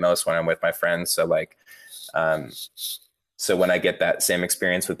enjoy it most when I'm with my friends. So like, so when I get that same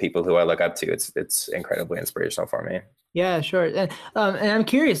experience with people who I look up to, it's incredibly inspirational for me. Yeah, sure. And I'm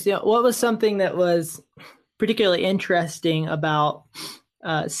curious, what was something that was particularly interesting about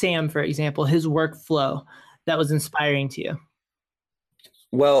Sam, for example, his workflow that was inspiring to you?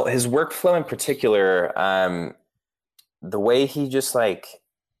 Well, his workflow in particular, the way he just like,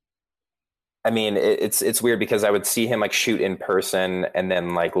 I mean, it's weird because I would see him like shoot in person and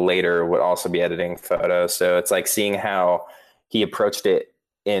then like later would also be editing photos. So it's like seeing how he approached it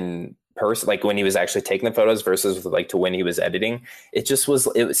in person, like when he was actually taking the photos versus like to when he was editing. It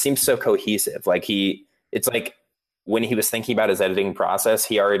seems so cohesive. Like it's like, when he was thinking about his editing process,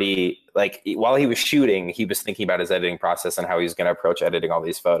 he already like while he was shooting, he was thinking about his editing process and how he was going to approach editing all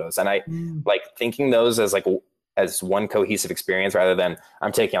these photos. And I like thinking those as as one cohesive experience rather than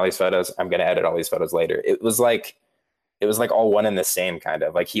I'm taking all these photos, I'm going to edit all these photos later. It was like all one and the same kind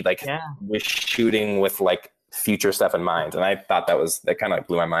of like he like was shooting with like future stuff in mind. And I thought that kind of like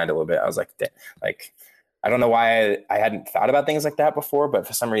blew my mind a little bit. I was like, I don't know why I hadn't thought about things like that before, but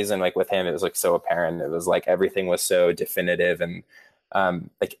for some reason, like with him, it was like so apparent. It was like everything was so definitive, and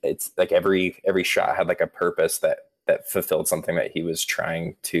like it's like every shot had like a purpose that fulfilled something that he was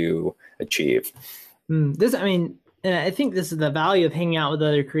trying to achieve. And I think this is the value of hanging out with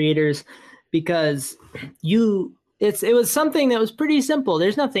other creators, because it was something that was pretty simple.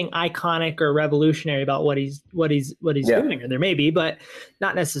 There's nothing iconic or revolutionary about what he's doing, or there may be, but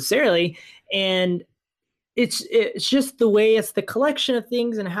not necessarily. And it's just the way, it's the collection of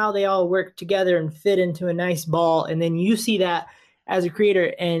things and how they all work together and fit into a nice ball. And then you see that as a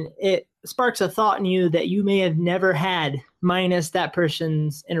creator, and it sparks a thought in you that you may have never had minus that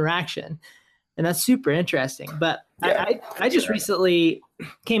person's interaction. And that's super interesting. But I just recently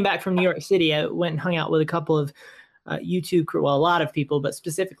came back from New York City. I went and hung out with a couple of a lot of people, but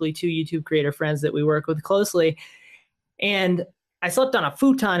specifically 2 YouTube creator friends that we work with closely. And I slept on a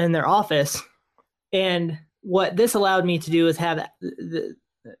futon in their office. And what this allowed me to do is I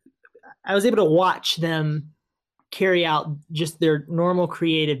was able to watch them carry out just their normal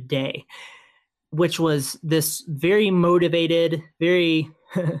creative day, which was this very motivated, very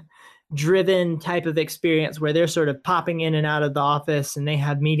driven type of experience where they're sort of popping in and out of the office, and they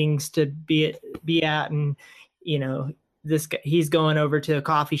have meetings to be at, and this guy, he's going over to a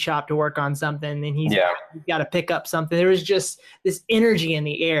coffee shop to work on something, and he's got to pick up something. There was just this energy in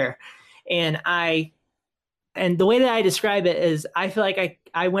the air, and the way that I describe it is, I feel like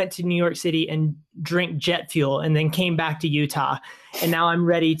I went to New York City and drank jet fuel, and then came back to Utah, and now I'm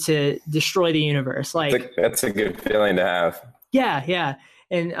ready to destroy the universe. Like that's a good feeling to have. Yeah.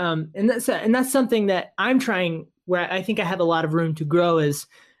 And that's something that I'm trying, where I think I have a lot of room to grow, is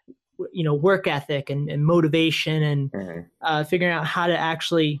work ethic and motivation, and figuring out how to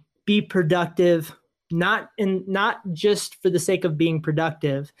actually be productive, not just for the sake of being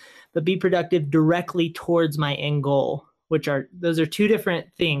productive, but be productive directly towards my end goal, those are 2 different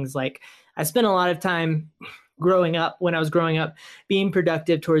things. Like, I spent a lot of time when I was growing up, being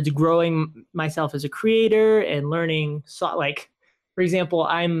productive towards growing myself as a creator and learning. So, like, for example,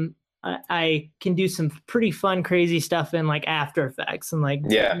 I can do some pretty fun, crazy stuff in like After Effects and like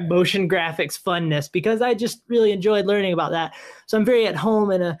motion graphics funness, because I just really enjoyed learning about that. So I'm very at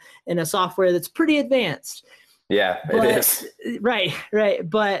home in a software that's pretty advanced. Yeah, it is. Right.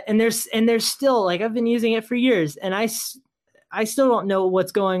 But there's still, like, I've been using it for years, and I still don't know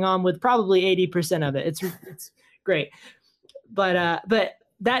what's going on with probably 80% of it. It's great, but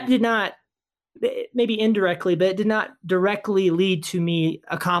that did not, maybe indirectly, but it did not directly lead to me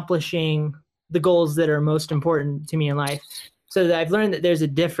accomplishing the goals that are most important to me in life. So that I've learned that there's a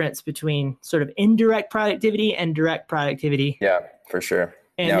difference between sort of indirect productivity and direct productivity. Yeah, for sure.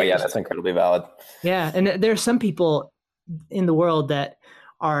 That's incredibly valid. Yeah. And there's some people in the world that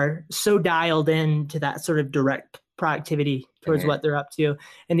are so dialed into that sort of direct productivity towards what they're up to.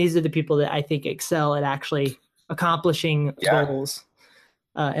 And these are the people that I think excel at actually accomplishing goals.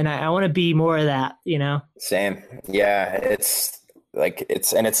 And I want to be more of that, Same. Yeah. It's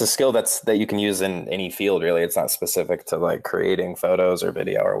a skill that you can use in any field, really. It's not specific to like creating photos or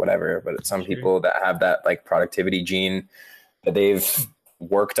video or whatever, but it's some people that have that like productivity gene that they've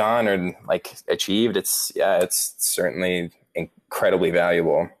worked on or like achieved. It's certainly incredibly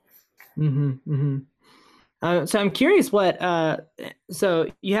valuable. So I'm curious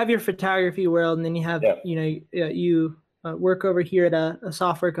so you have your photography world, and then you have, you work over here at a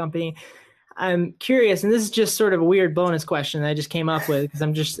software company. I'm curious, and this is just sort of a weird bonus question that I just came up with,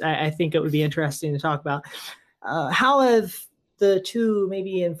 because I think it would be interesting to talk about. How have the 2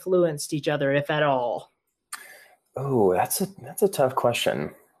 maybe influenced each other, if at all? Oh, that's a tough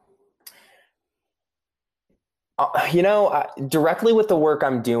question. Directly with the work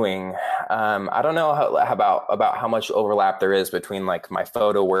I'm doing, I don't know about how much overlap there is between like my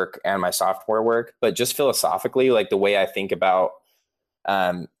photo work and my software work, but just philosophically, like the way I think about,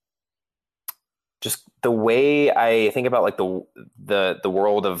 just the way I think about like the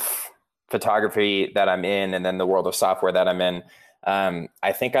world of photography that I'm in, and then the world of software that I'm in,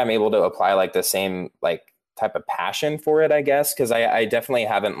 I think I'm able to apply like the same like type of passion for it, I guess. Cause I definitely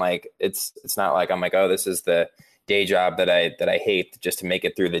haven't like, it's not like I'm like, oh, this is the day job that I hate just to make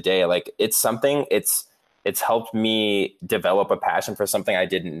it through the day. Like it's something, it's helped me develop a passion for something I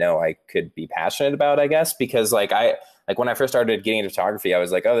didn't know I could be passionate about, I guess. Because like when I first started getting into photography, I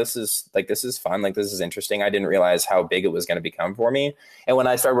was like, oh, this is fun. Like, this is interesting. I didn't realize how big it was going to become for me. And when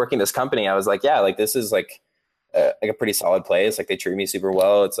I started working this company, I was like, yeah, like this is like, like a pretty solid place. Like they treat me super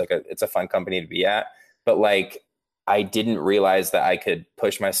well. It's like it's a fun company to be at. But like I didn't realize that I could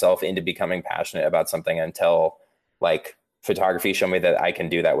push myself into becoming passionate about something until like photography showed me that I can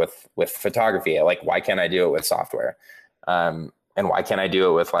do that with photography. Like why can't I do it with software? And why can't I do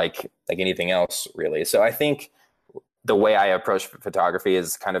it with like anything else really? So I think the way I approach photography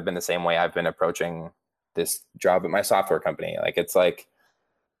has kind of been the same way I've been approaching this job at my software company. Like it's like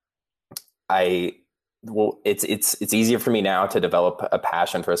it's easier for me now to develop a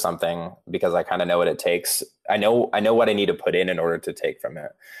passion for something because I kind of know what it takes. I know what I need to put in order to take from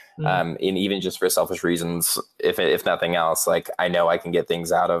it. And even just for selfish reasons, if nothing else, like I know I can get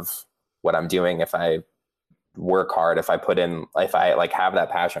things out of what I'm doing if I work hard, if I like have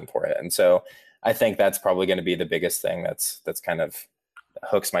that passion for it. And so I think that's probably going to be the biggest thing that's kind of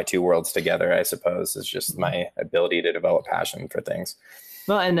hooks my two worlds together, I suppose, is just my ability to develop passion for things.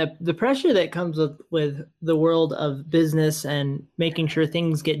 Well, and the pressure that comes with the world of business and making sure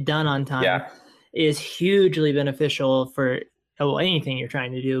things get done on time is hugely beneficial for anything you're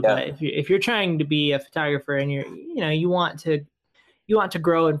trying to do. But if you're trying to be a photographer and you want to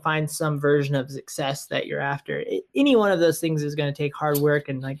grow and find some version of success that you're after, any one of those things is going to take hard work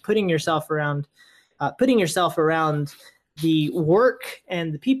and like putting yourself around the work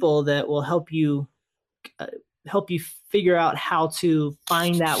and the people that will help you figure out how to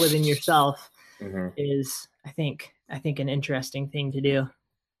find that within yourself is, I think an interesting thing to do.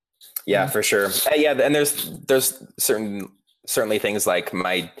 Yeah, for sure. And there's certainly things like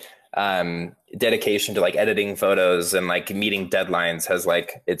my dedication to like editing photos and like meeting deadlines has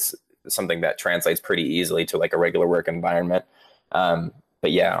like, it's something that translates pretty easily to like a regular work environment.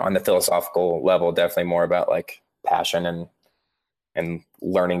 But yeah, on the philosophical level, definitely more about like passion and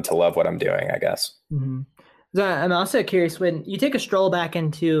learning to love what I'm doing, I guess. Mm-hmm. So I'm also curious, when you take a stroll back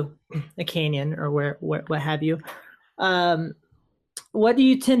into a canyon or what have you, what do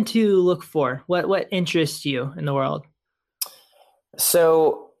you tend to look for? What interests you in the world?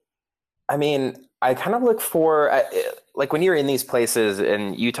 So, I mean, I kind of look for like when you're in these places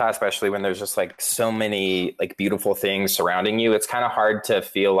in Utah, especially when there's just like so many like beautiful things surrounding you, it's kind of hard to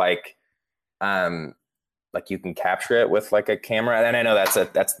feel like you can capture it with like a camera. And I know that's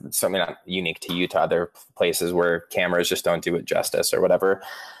certainly not unique to Utah. There are places where cameras just don't do it justice or whatever.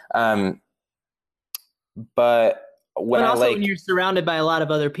 But when you're surrounded by a lot of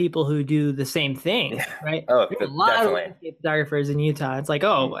other people who do the same thing, right? Oh, a lot definitely. of landscape photographers in Utah. It's like,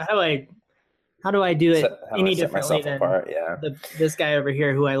 how do I do it any differently than this guy over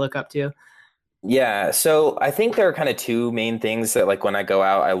here who I look up to? Yeah. So I think there are kind of two main things that like when I go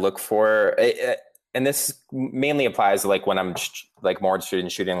out, I look for, and this mainly applies to like when I'm like more interested in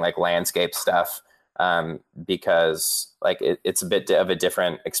shooting like landscape stuff, because like it's a bit of a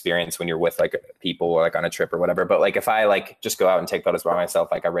different experience when you're with like people or like on a trip or whatever. But like if I like just go out and take photos by myself,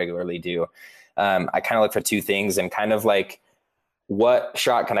 like I regularly do, I kind of look for two things and kind of like what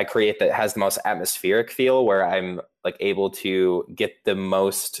shot can I create that has the most atmospheric feel where I'm like able to get the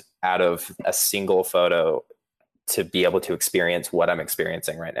most out of a single photo to be able to experience what I'm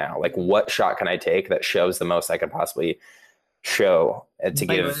experiencing right now. Like what shot can I take that shows the most I could possibly show to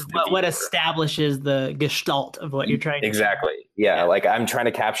give what establishes the gestalt of what you're trying to exactly. Yeah. Like I'm trying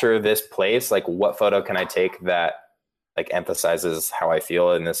to capture this place. Like what photo can I take that like emphasizes how I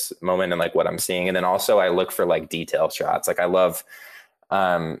feel in this moment and like what I'm seeing. And then also I look for like detail shots. Like I love,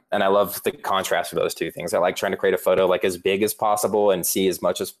 and I love the contrast of those two things. I like trying to create a photo like as big as possible and see as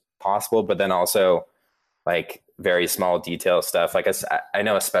much as possible, but then also like very small detail stuff. Like I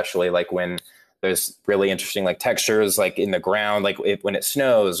know, especially like when there's really interesting like textures, like in the ground, like when it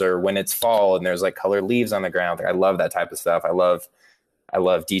snows or when it's fall and there's like colored leaves on the ground. Like, I love that type of stuff. I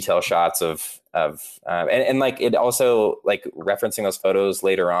love detail shots and like it also like referencing those photos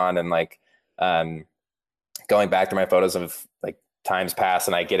later on and like going back to my photos of like times past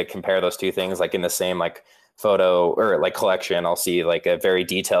and I get to compare those two things like in the same like photo or like collection. I'll see like a very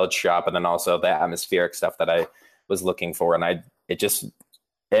detailed shot, but then also the atmospheric stuff that I was looking for. And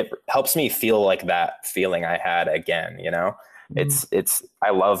it helps me feel like that feeling I had again, you know. Mm-hmm. I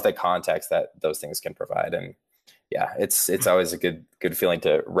love the context that those things can provide. And yeah, it's always a good feeling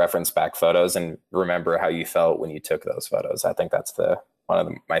to reference back photos and remember how you felt when you took those photos. I think that's one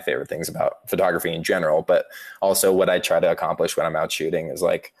of my favorite things about photography in general, but also what I try to accomplish when I'm out shooting is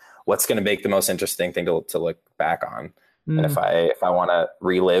like, what's going to make the most interesting thing to look back on. And if I want to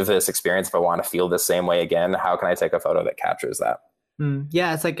relive this experience, if I want to feel the same way again, how can I take a photo that captures that?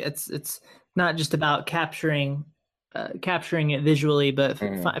 Yeah, it's like it's not just about capturing it visually, but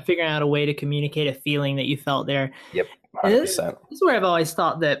figuring out a way to communicate a feeling that you felt there. Yep, 100%. This is where I've always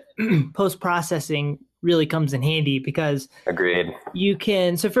thought that post-processing really comes in handy because agreed. You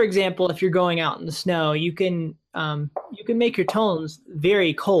can, so for example, if you're going out in the snow, you can make your tones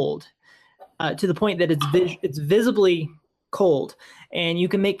very cold to the point that it's visibly cold, and you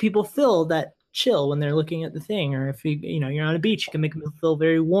can make people feel that chill when they're looking at the thing. Or if you're on a beach, you can make them feel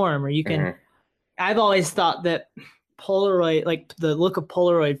very warm. Or you can. Mm-hmm. I've always thought that Polaroid, like the look of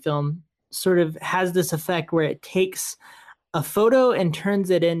Polaroid film, sort of has this effect where it takes a photo and turns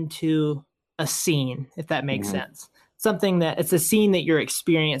it into a scene, if that makes mm-hmm. sense. Something that it's a scene that you're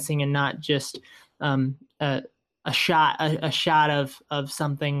experiencing and not just a shot of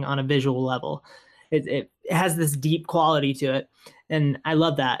something on a visual level. It has this deep quality to it, and I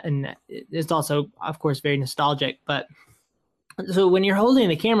love that. And it's also, of course, very nostalgic. But so when you're holding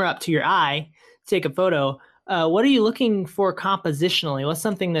the camera up to your eye to take a photo, what are you looking for compositionally? What's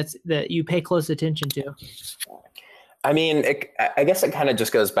something that you pay close attention to? I mean, I guess it kind of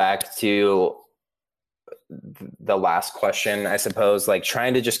just goes back to the last question, I suppose, like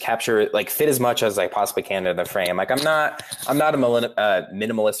trying to just capture, like fit as much as I possibly can in the frame. Like I'm not a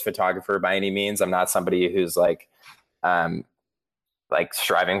minimalist photographer by any means. I'm not somebody who's like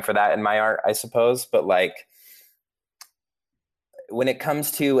striving for that in my art, I suppose. But like when it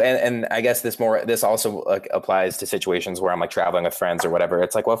comes to, and I guess this also like applies to situations where I'm like traveling with friends or whatever.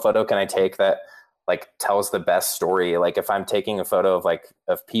 It's like, what photo can I take that like tells the best story? Like if I'm taking a photo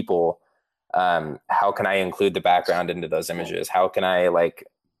of people, how can I include the background into those images? How can I like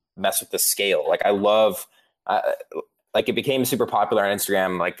mess with the scale? Like I love, like it became super popular on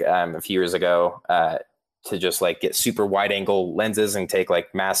Instagram, like a few years ago, to just like get super wide angle lenses and take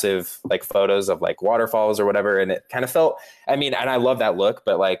like massive like photos of like waterfalls or whatever. And it kind of felt, I mean, and I love that look,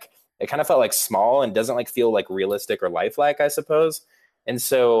 but like, it kind of felt like small and doesn't like feel like realistic or lifelike, I suppose. And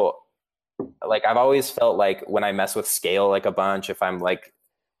so like, I've always felt like when I mess with scale, like a bunch, if I'm like,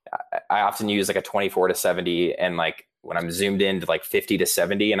 I often use like a 24-70, and like when I'm zoomed in to like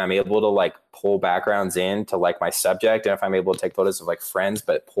 50-70, and I'm able to like pull backgrounds in to like my subject. And if I'm able to take photos of like friends,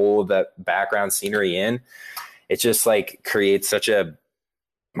 but pull that background scenery in, it just like creates such a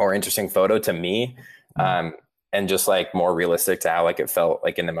more interesting photo to me. And just like more realistic to how like it felt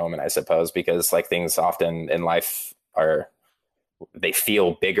like in the moment, I suppose, because like things often in life they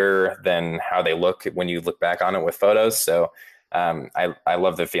feel bigger than how they look when you look back on it with photos. So I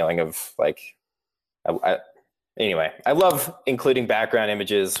love the feeling of like, anyway, I love including background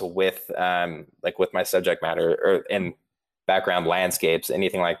images with with my subject matter or in background landscapes,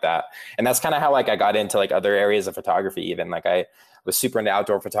 anything like that. And that's kind of how like I got into like other areas of photography. Even like I was super into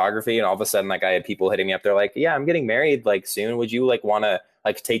outdoor photography, and all of a sudden like I had people hitting me up. They're like, yeah, I'm getting married like soon. Would you like want to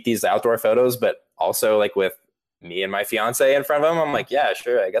like take these outdoor photos, but also like with me and my fiance in front of them? I'm like, yeah,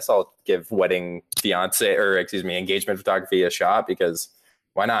 sure. I guess I'll give engagement photography a shot, because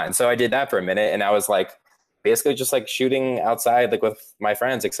why not? And so I did that for a minute, and I was like, basically just like shooting outside, like with my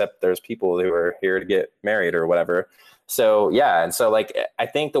friends, except there's people who are here to get married or whatever. So yeah. And so like, I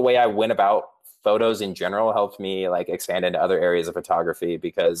think the way I went about photos in general helped me like expand into other areas of photography,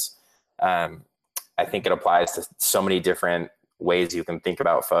 because I think it applies to so many different ways you can think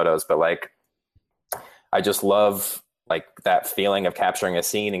about photos. But like, I just love like that feeling of capturing a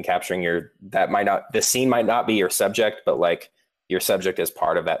scene and capturing the scene might not be your subject, but like your subject is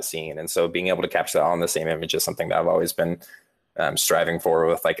part of that scene. And so being able to capture that all in the same image is something that I've always been striving for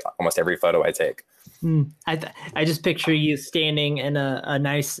with like almost every photo I take. I just picture you standing in a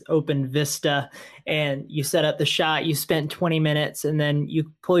nice open vista, and you set up the shot, you spent 20 minutes, and then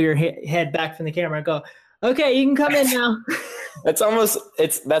you pull your head back from the camera and go, okay, you can come in now. That's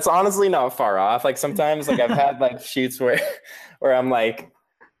honestly not far off. Like sometimes like I've had like shoots where I'm like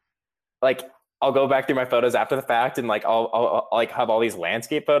I'll go back through my photos after the fact, and like I'll like have all these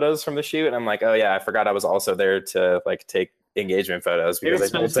landscape photos from the shoot, and I'm like, oh yeah, I forgot I was also there to like take engagement photos, because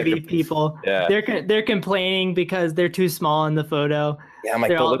there's supposed to be people. Yeah, they're complaining because they're too small in the photo. Yeah, I'm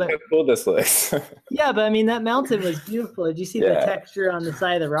like, look how cool this looks. Yeah, but I mean that mountain was beautiful. Did you see the texture on the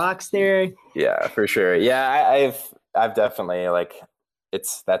side of the rocks there? Yeah, for sure. Yeah, I've definitely like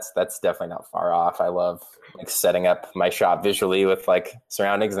that's definitely not far off. I love like setting up my shot visually with like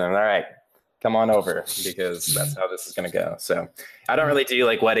surroundings, and all right, come on over, because that's how this is going to go. So I don't really do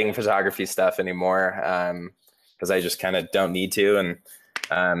like wedding photography stuff anymore, because I just kind of don't need to. And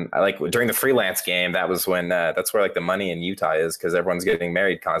I like during the freelance game, that was when that's where like the money in Utah is, because everyone's getting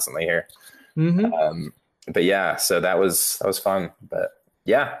married constantly here. Mm-hmm. But yeah, so that was fun. But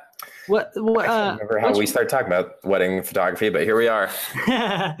yeah. What I can't remember how we started talking about wedding photography, but here we are.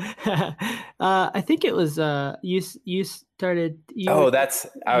 I think it was you started.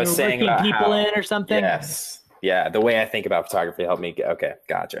 I was saying about people in or something. Yes, yeah. The way I think about photography helped me. Okay,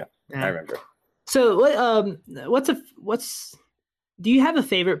 gotcha. Yeah. I remember. So what's do you have a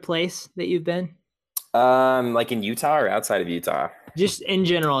favorite place that you've been? Like in Utah or outside of Utah? Just in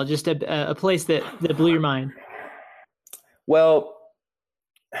general, just a place that blew your mind. Well,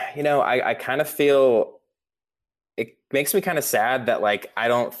 I kind of feel it makes me kind of sad that like I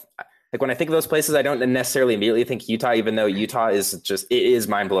don't like when I think of those places, I don't necessarily immediately think Utah, even though Utah is just it is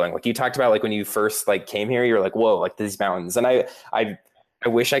mind blowing. Like you talked about, like when you first like came here, you're like, whoa, like these mountains, and I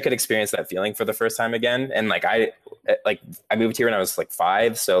wish I could experience that feeling for the first time again. And like I moved here when I was like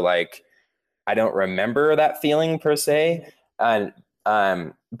 5, so like I don't remember that feeling per se. And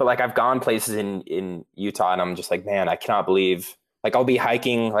but like I've gone places in Utah and I'm just like, man, I cannot believe like I'll be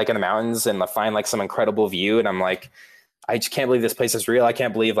hiking like in the mountains and I'll find like some incredible view and I'm like, I just can't believe this place is real. I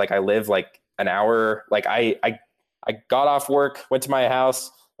can't believe like I live like an hour. Like I got off work, went to my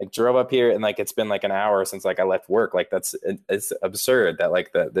house, like drove up here and like it's been like an hour since like I left work. Like it's absurd that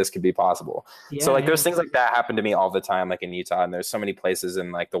like this could be possible. So Yeah, like there's yeah. things like that happen to me all the time, like in Utah, and there's so many places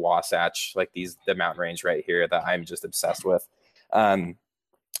in like the Wasatch, like the mountain range right here that I'm just obsessed with. Um,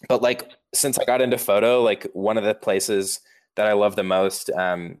 but like since I got into photo, like one of the places that I love the most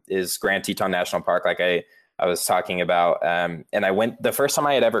is Grand Teton National Park. Like I was talking about, and I went the first time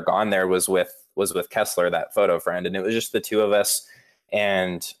I had ever gone there was with Kessler, that photo friend, and it was just the two of us.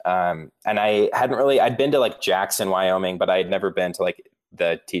 And I hadn't really I'd been to like Jackson, Wyoming, but I had never been to like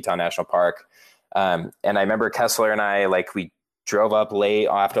the Teton National Park. And I remember Kessler and I like we drove up late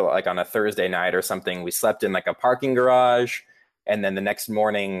after like on a Thursday night or something. We slept in like a parking garage. And then the next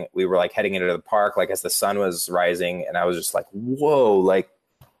morning we were like heading into the park, like as the sun was rising. And I was just like, whoa, like,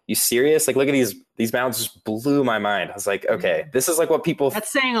 you serious? Like, look at these mountains just blew my mind. I was like, okay, this is like what people.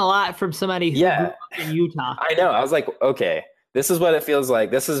 That's saying a lot from somebody who grew Yeah, up in Utah. I know. I was like, okay, this is what it feels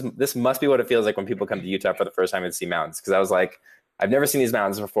like. This must be what it feels like when people come to Utah for the first time and see mountains. Because I was like, I've never seen these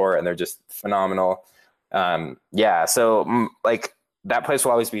mountains before, and they're just phenomenal. Yeah, so like that place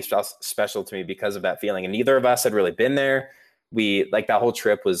will always be special to me because of that feeling. And neither of us had really been there. We like that whole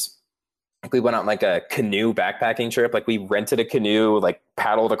trip was we went on like a canoe backpacking trip. Like we rented a canoe, like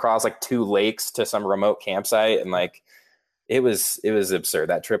paddled across like 2 lakes to some remote campsite, and like it was absurd.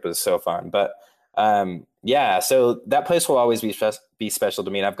 That trip was so fun. But yeah, so that place will always be special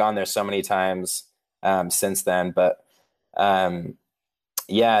to me, and I've gone there so many times since then. But um,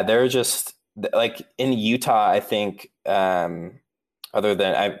 yeah, they're just like in Utah. I think other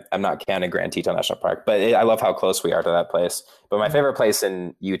than I'm not counting Grand Teton National Park, but I love how close we are to that place. But my favorite place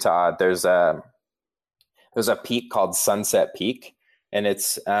in Utah, there's a peak called Sunset Peak, and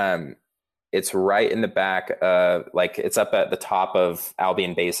it's right in the back like it's up at the top of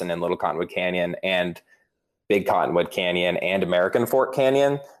Albion Basin and Little Cottonwood Canyon and Big Cottonwood Canyon and American Fork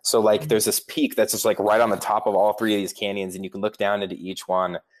Canyon. So like there's this peak that's just like right on the top of all three of these canyons, and you can look down into each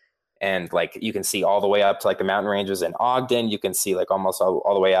one and like you can see all the way up to like the mountain ranges in Ogden. You can see like almost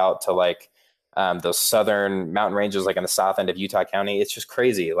all the way out to like those southern mountain ranges like in the south end of Utah County. It's just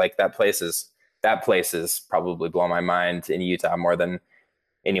crazy. Like that place is probably blow my mind in Utah more than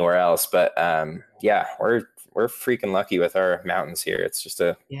anywhere else. But yeah, we're freaking lucky with our mountains here. It's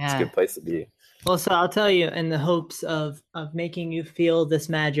a Yeah. good place to be. Well, so I'll tell you, in the hopes of making you feel this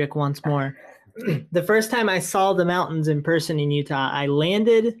magic once more. The first time I saw the mountains in person in Utah, I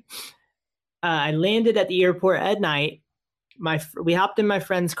landed at the airport at night. We hopped in my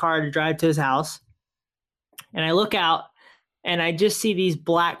friend's car to drive to his house, and I look out, and I just see these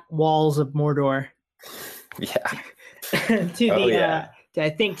black walls of Mordor Yeah. to Oh the yeah. I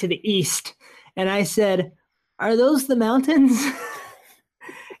think to the east, and I said, "Are those the mountains?"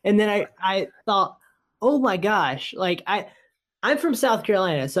 And then I thought, "Oh my gosh!" Like I'm from South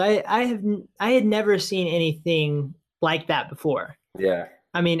Carolina, so I had never seen anything like that before. Yeah.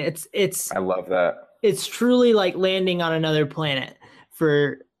 I mean, I love that. it's truly like landing on another planet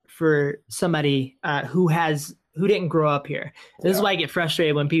for somebody who didn't grow up here. This is Yeah. why I get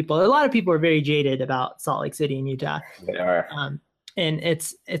frustrated when a lot of people are very jaded about Salt Lake City and Utah, They are. and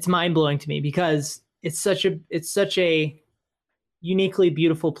it's mind blowing to me because it's such a uniquely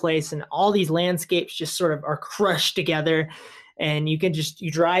beautiful place, and all these landscapes just sort of are crushed together, and you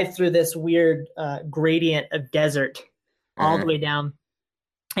drive through this weird gradient of desert all the Mhm. way down.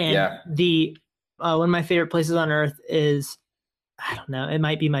 And Yeah. the one of my favorite places on earth is, I don't know, it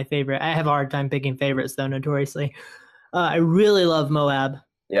might be my favorite. I have a hard time picking favorites though, notoriously. I really love Moab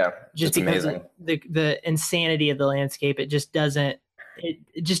Yeah. just It's because of amazing. the insanity of the landscape. It just doesn't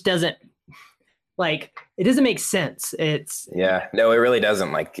like it doesn't make sense. It's Yeah. No, it really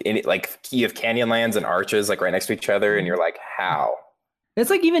doesn't. Like you have canyonlands and arches like right next to each other, and you're like, how? It's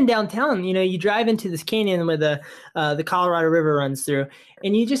like even downtown, you drive into this canyon where the Colorado River runs through,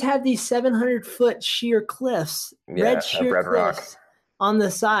 and you just have these 700-foot sheer cliffs, red sheer cliffs on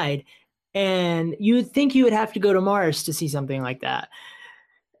the side. And you would think you would have to go to Mars to see something like that.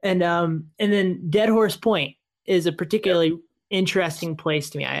 And then Dead Horse Point is a particularly interesting place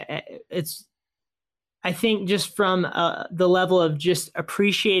to me. I think just from the level of just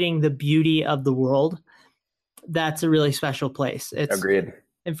appreciating the beauty of the world, that's a really special place. Agreed.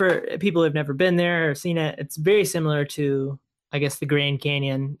 And for people who have never been there or seen it, it's very similar to, I guess, the Grand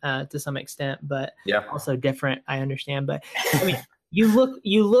Canyon to some extent, but also different, I understand. But I mean, you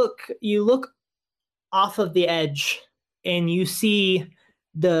look off of the edge and you see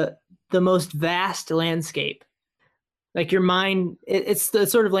the most vast landscape. Like your mind, it's the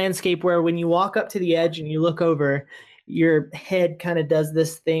sort of landscape where when you walk up to the edge and you look over, your head kind of does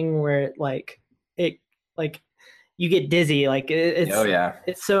this thing where you get dizzy. Like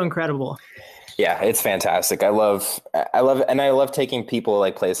it's so incredible. Yeah, it's fantastic. I love taking people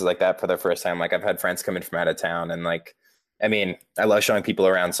like places like that for the first time. Like I've had friends come in from out of town, and like, I mean, I love showing people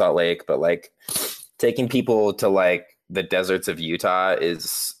around Salt Lake, but like taking people to like the deserts of Utah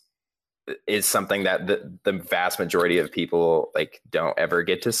is something that the vast majority of people like don't ever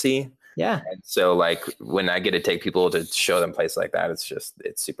get to see. Yeah. And so like when I get to take people to show them places like that,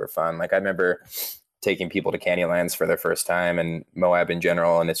 it's super fun. Like I remember taking people to Canyonlands for their first time and Moab in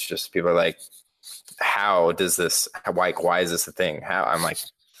general. And it's just, people are like, why is this a thing? How? I'm like,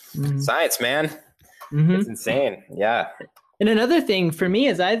 science, man. Mm-hmm. It's insane. Yeah. And another thing for me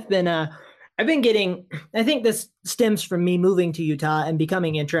is I've been getting, I think this stems from me moving to Utah and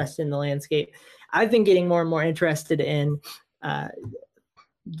becoming interested in the landscape. I've been getting more and more interested in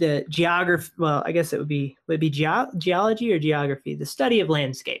the geography. Well, I guess would be geology or geography, the study of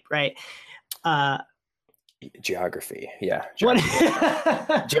landscape, right? Geography. Yeah.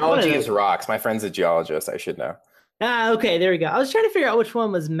 Geology is rocks. My friend's a geologist. I should know. Okay. There we go. I was trying to figure out which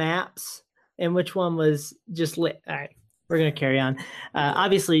one was maps and which one was just lit. All right. We're going to carry on.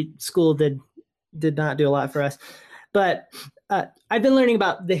 Obviously school did not do a lot for us, but I've been learning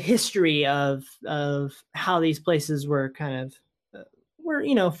about the history of how these places were kind of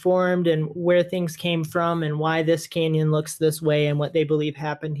formed and where things came from and why this canyon looks this way and what they believe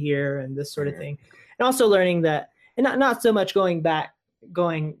happened here and this sort of thing. And also learning that, and not so much going back,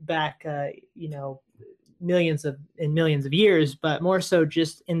 millions of years, but more so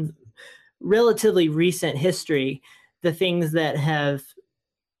just in relatively recent history, the things that have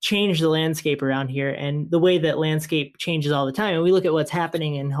changed the landscape around here and the way that landscape changes all the time. And we look at what's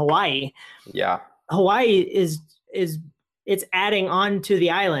happening in Hawaii. Yeah. Hawaii is it's adding on to the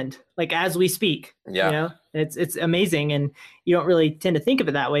island, like as we speak. Yeah. It's amazing. And you don't really tend to think of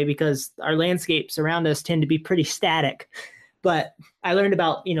it that way because our landscapes around us tend to be pretty static. But I learned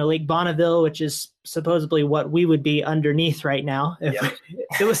about, Lake Bonneville, which is supposedly what we would be underneath right now if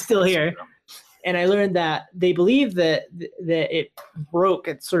it was still here. And I learned that they believe that it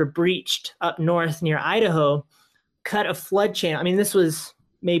sort of breached up north near Idaho, cut a flood channel. I mean, this was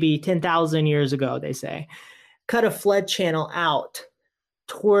maybe 10,000 years ago, they say. Cut a flood channel out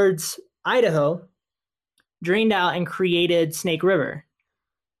towards Idaho, drained out, and created Snake River.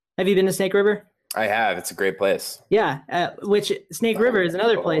 Have you been to Snake River? I have. It's a great place. Yeah, which Snake River is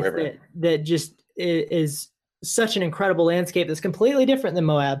another place that just is such an incredible landscape that's completely different than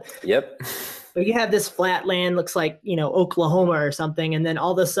Moab. Yep. But you have this flat land, looks like, Oklahoma or something, and then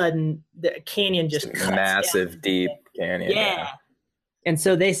all of a sudden the canyon just cuts massive, down. deep canyon. Yeah. And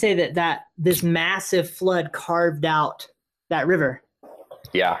so they say that this massive flood carved out that river.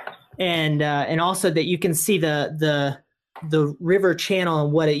 Yeah. And also that you can see the river channel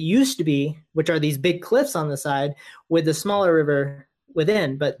and what it used to be, which are these big cliffs on the side with the smaller river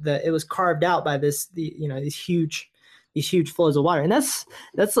within, but it was carved out by these huge flows of water. And that's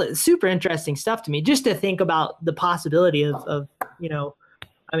super interesting stuff to me, just to think about the possibility of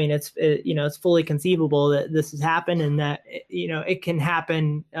I mean, it's fully conceivable that this has happened and that, it can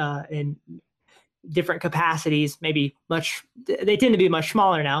happen in different capacities, maybe they tend to be much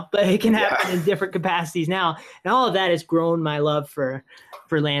smaller now, but it can happen in different capacities now. And all of that has grown my love for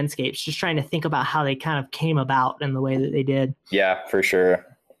landscapes, just trying to think about how they kind of came about in the way that they did. Yeah, for sure.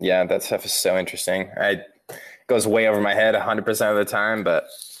 Yeah, that stuff is so interesting. It goes way over my head 100% of the time, but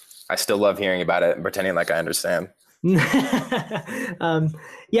I still love hearing about it and pretending like I understand.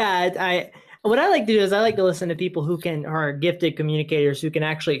 What I like to do is I like to listen to people who are gifted communicators who can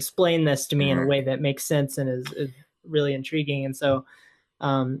actually explain this to me in a way that makes sense and is really intriguing. And so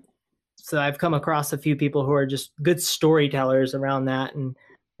I've come across a few people who are just good storytellers around that. And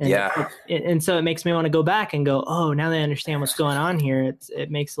And so it makes me want to go back and go, oh, now that I understand what's going on here,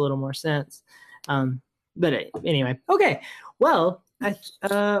 it makes a little more sense. But anyway, okay. Well,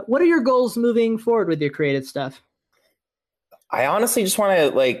 what are your goals moving forward with your creative stuff? I honestly just want to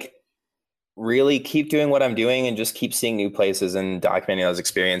like really keep doing what I'm doing and just keep seeing new places and documenting those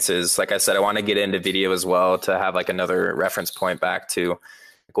experiences. Like I said, I want to get into video as well to have like another reference point back to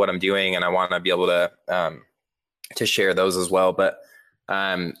like what I'm doing, and I want to be able to share those as well. But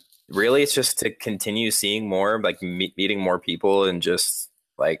really, it's just to continue seeing more, like meeting more people, and just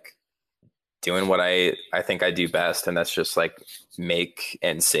like doing what I think I do best, and that's just like make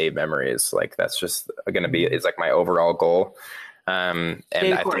and save memories. Like that's just going to be is like my overall goal. And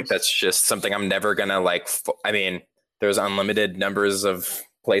I think that's just something I'm never going to like, I mean, there's unlimited numbers of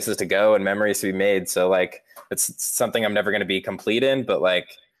places to go and memories to be made. So like, it's something I'm never going to be complete in, but like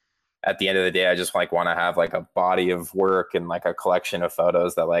at the end of the day, I just like want to have like a body of work and like a collection of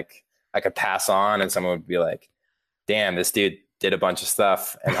photos that like I could pass on, and someone would be like, damn, this dude did a bunch of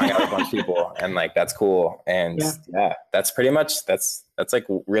stuff and hung out with a bunch of people, and like that's cool. And yeah, that's pretty much that's like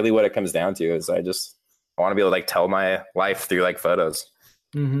really what it comes down to is I want to be able to like tell my life through like photos.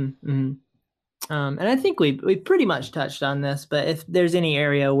 And I think we pretty much touched on this, but if there's any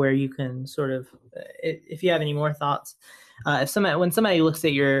area where you can sort of, if you have any more thoughts, when somebody looks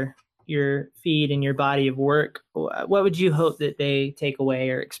at your feed and your body of work, what would you hope that they take away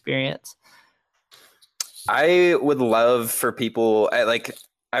or experience? I would love for people,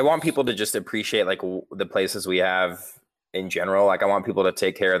 I want people to just appreciate like the places we have in general. Like I want people to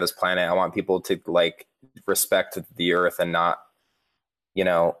take care of this planet. I want people to like respect the earth and not,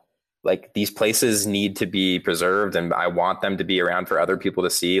 like these places need to be preserved, and I want them to be around for other people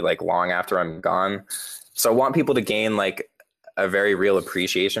to see like long after I'm gone. So I want people to gain like a very real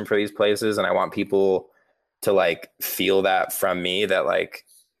appreciation for these places. And I want people to like feel that from me, that like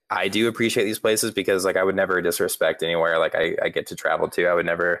I do appreciate these places, because like I would never disrespect anywhere like I get to travel to. I would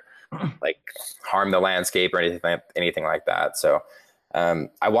never like harm the landscape or anything like that. So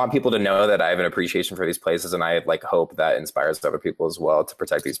I want people to know that I have an appreciation for these places, and I like hope that inspires other people as well to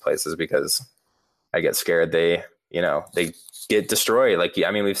protect these places, because I get scared they get destroyed. Like,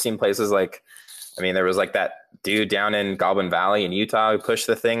 I mean, we've seen places like, I mean, there was like that dude down in Goblin Valley in Utah who pushed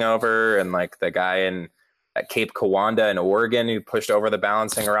the thing over, and like the guy at Cape Kiwanda in Oregon who pushed over the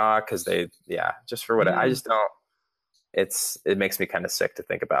balancing rock because just for what I just don't. It makes me kind of sick to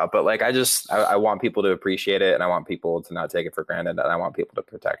think about, but like I want people to appreciate it, and I want people to not take it for granted, and I want people to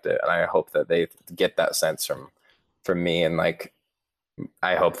protect it, and I hope that they get that sense from me, and like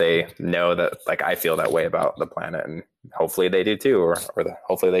I hope they know that like I feel that way about the planet, and hopefully they do too, or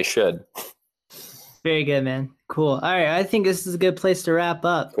hopefully they should. Very good, man. Cool. All right, I think this is a good place to wrap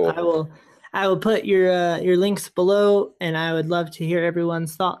up. Cool. I will put your links below, and I would love to hear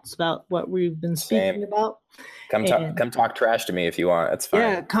everyone's thoughts about what we've been speaking about. Come talk trash to me if you want. It's fine.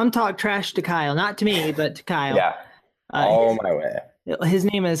 Yeah, come talk trash to Kyle. Not to me, but to Kyle. Yeah, all my way. His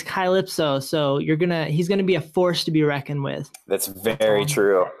name is Kylypso, so he's gonna be a force to be reckoned with. That's very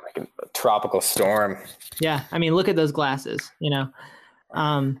true. Like a tropical storm. Yeah, I mean, look at those glasses.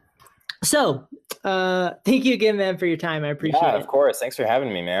 So thank you again, man, for your time. I appreciate it. Yeah, of course. Thanks for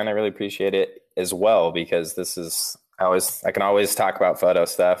having me, man. I really appreciate it as well, because I can always talk about photo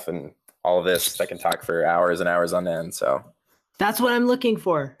stuff and all of this. I can talk for hours and hours on end. So that's what I'm looking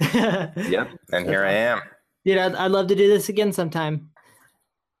for. Yep. And here I am. Dude, I'd love to do this again sometime.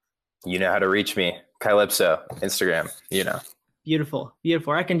 You know how to reach me. Kylypso, Instagram, Beautiful.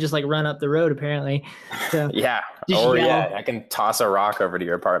 Beautiful. I can just like run up the road apparently. So yeah. I can toss a rock over to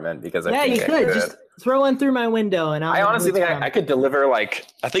your apartment because you could just throw one through my window, and I honestly think I could deliver I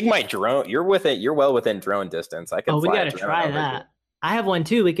think my drone, you're well within drone distance. I can we got to try that. I have one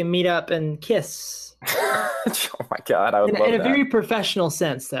too. We can meet up and kiss. Oh my God. I would love that. In a very professional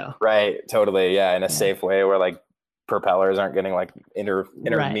sense though. Right. Totally. Yeah. In a safe way where like propellers aren't getting like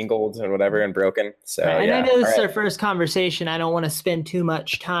intermingled and whatever and broken. So And I know this is our first conversation. I don't want to spend too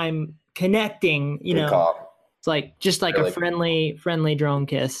much time connecting, Good call. It's like just like really a friendly drone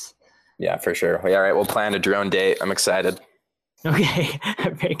kiss. Yeah, for sure. Well, all right, we'll plan a drone date. I'm excited. Okay.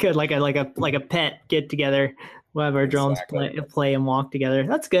 Very good. Like a pet get together. We'll have our drones play and walk together.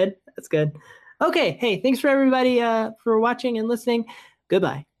 That's good. Okay. Hey, thanks for everybody for watching and listening.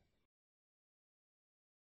 Goodbye.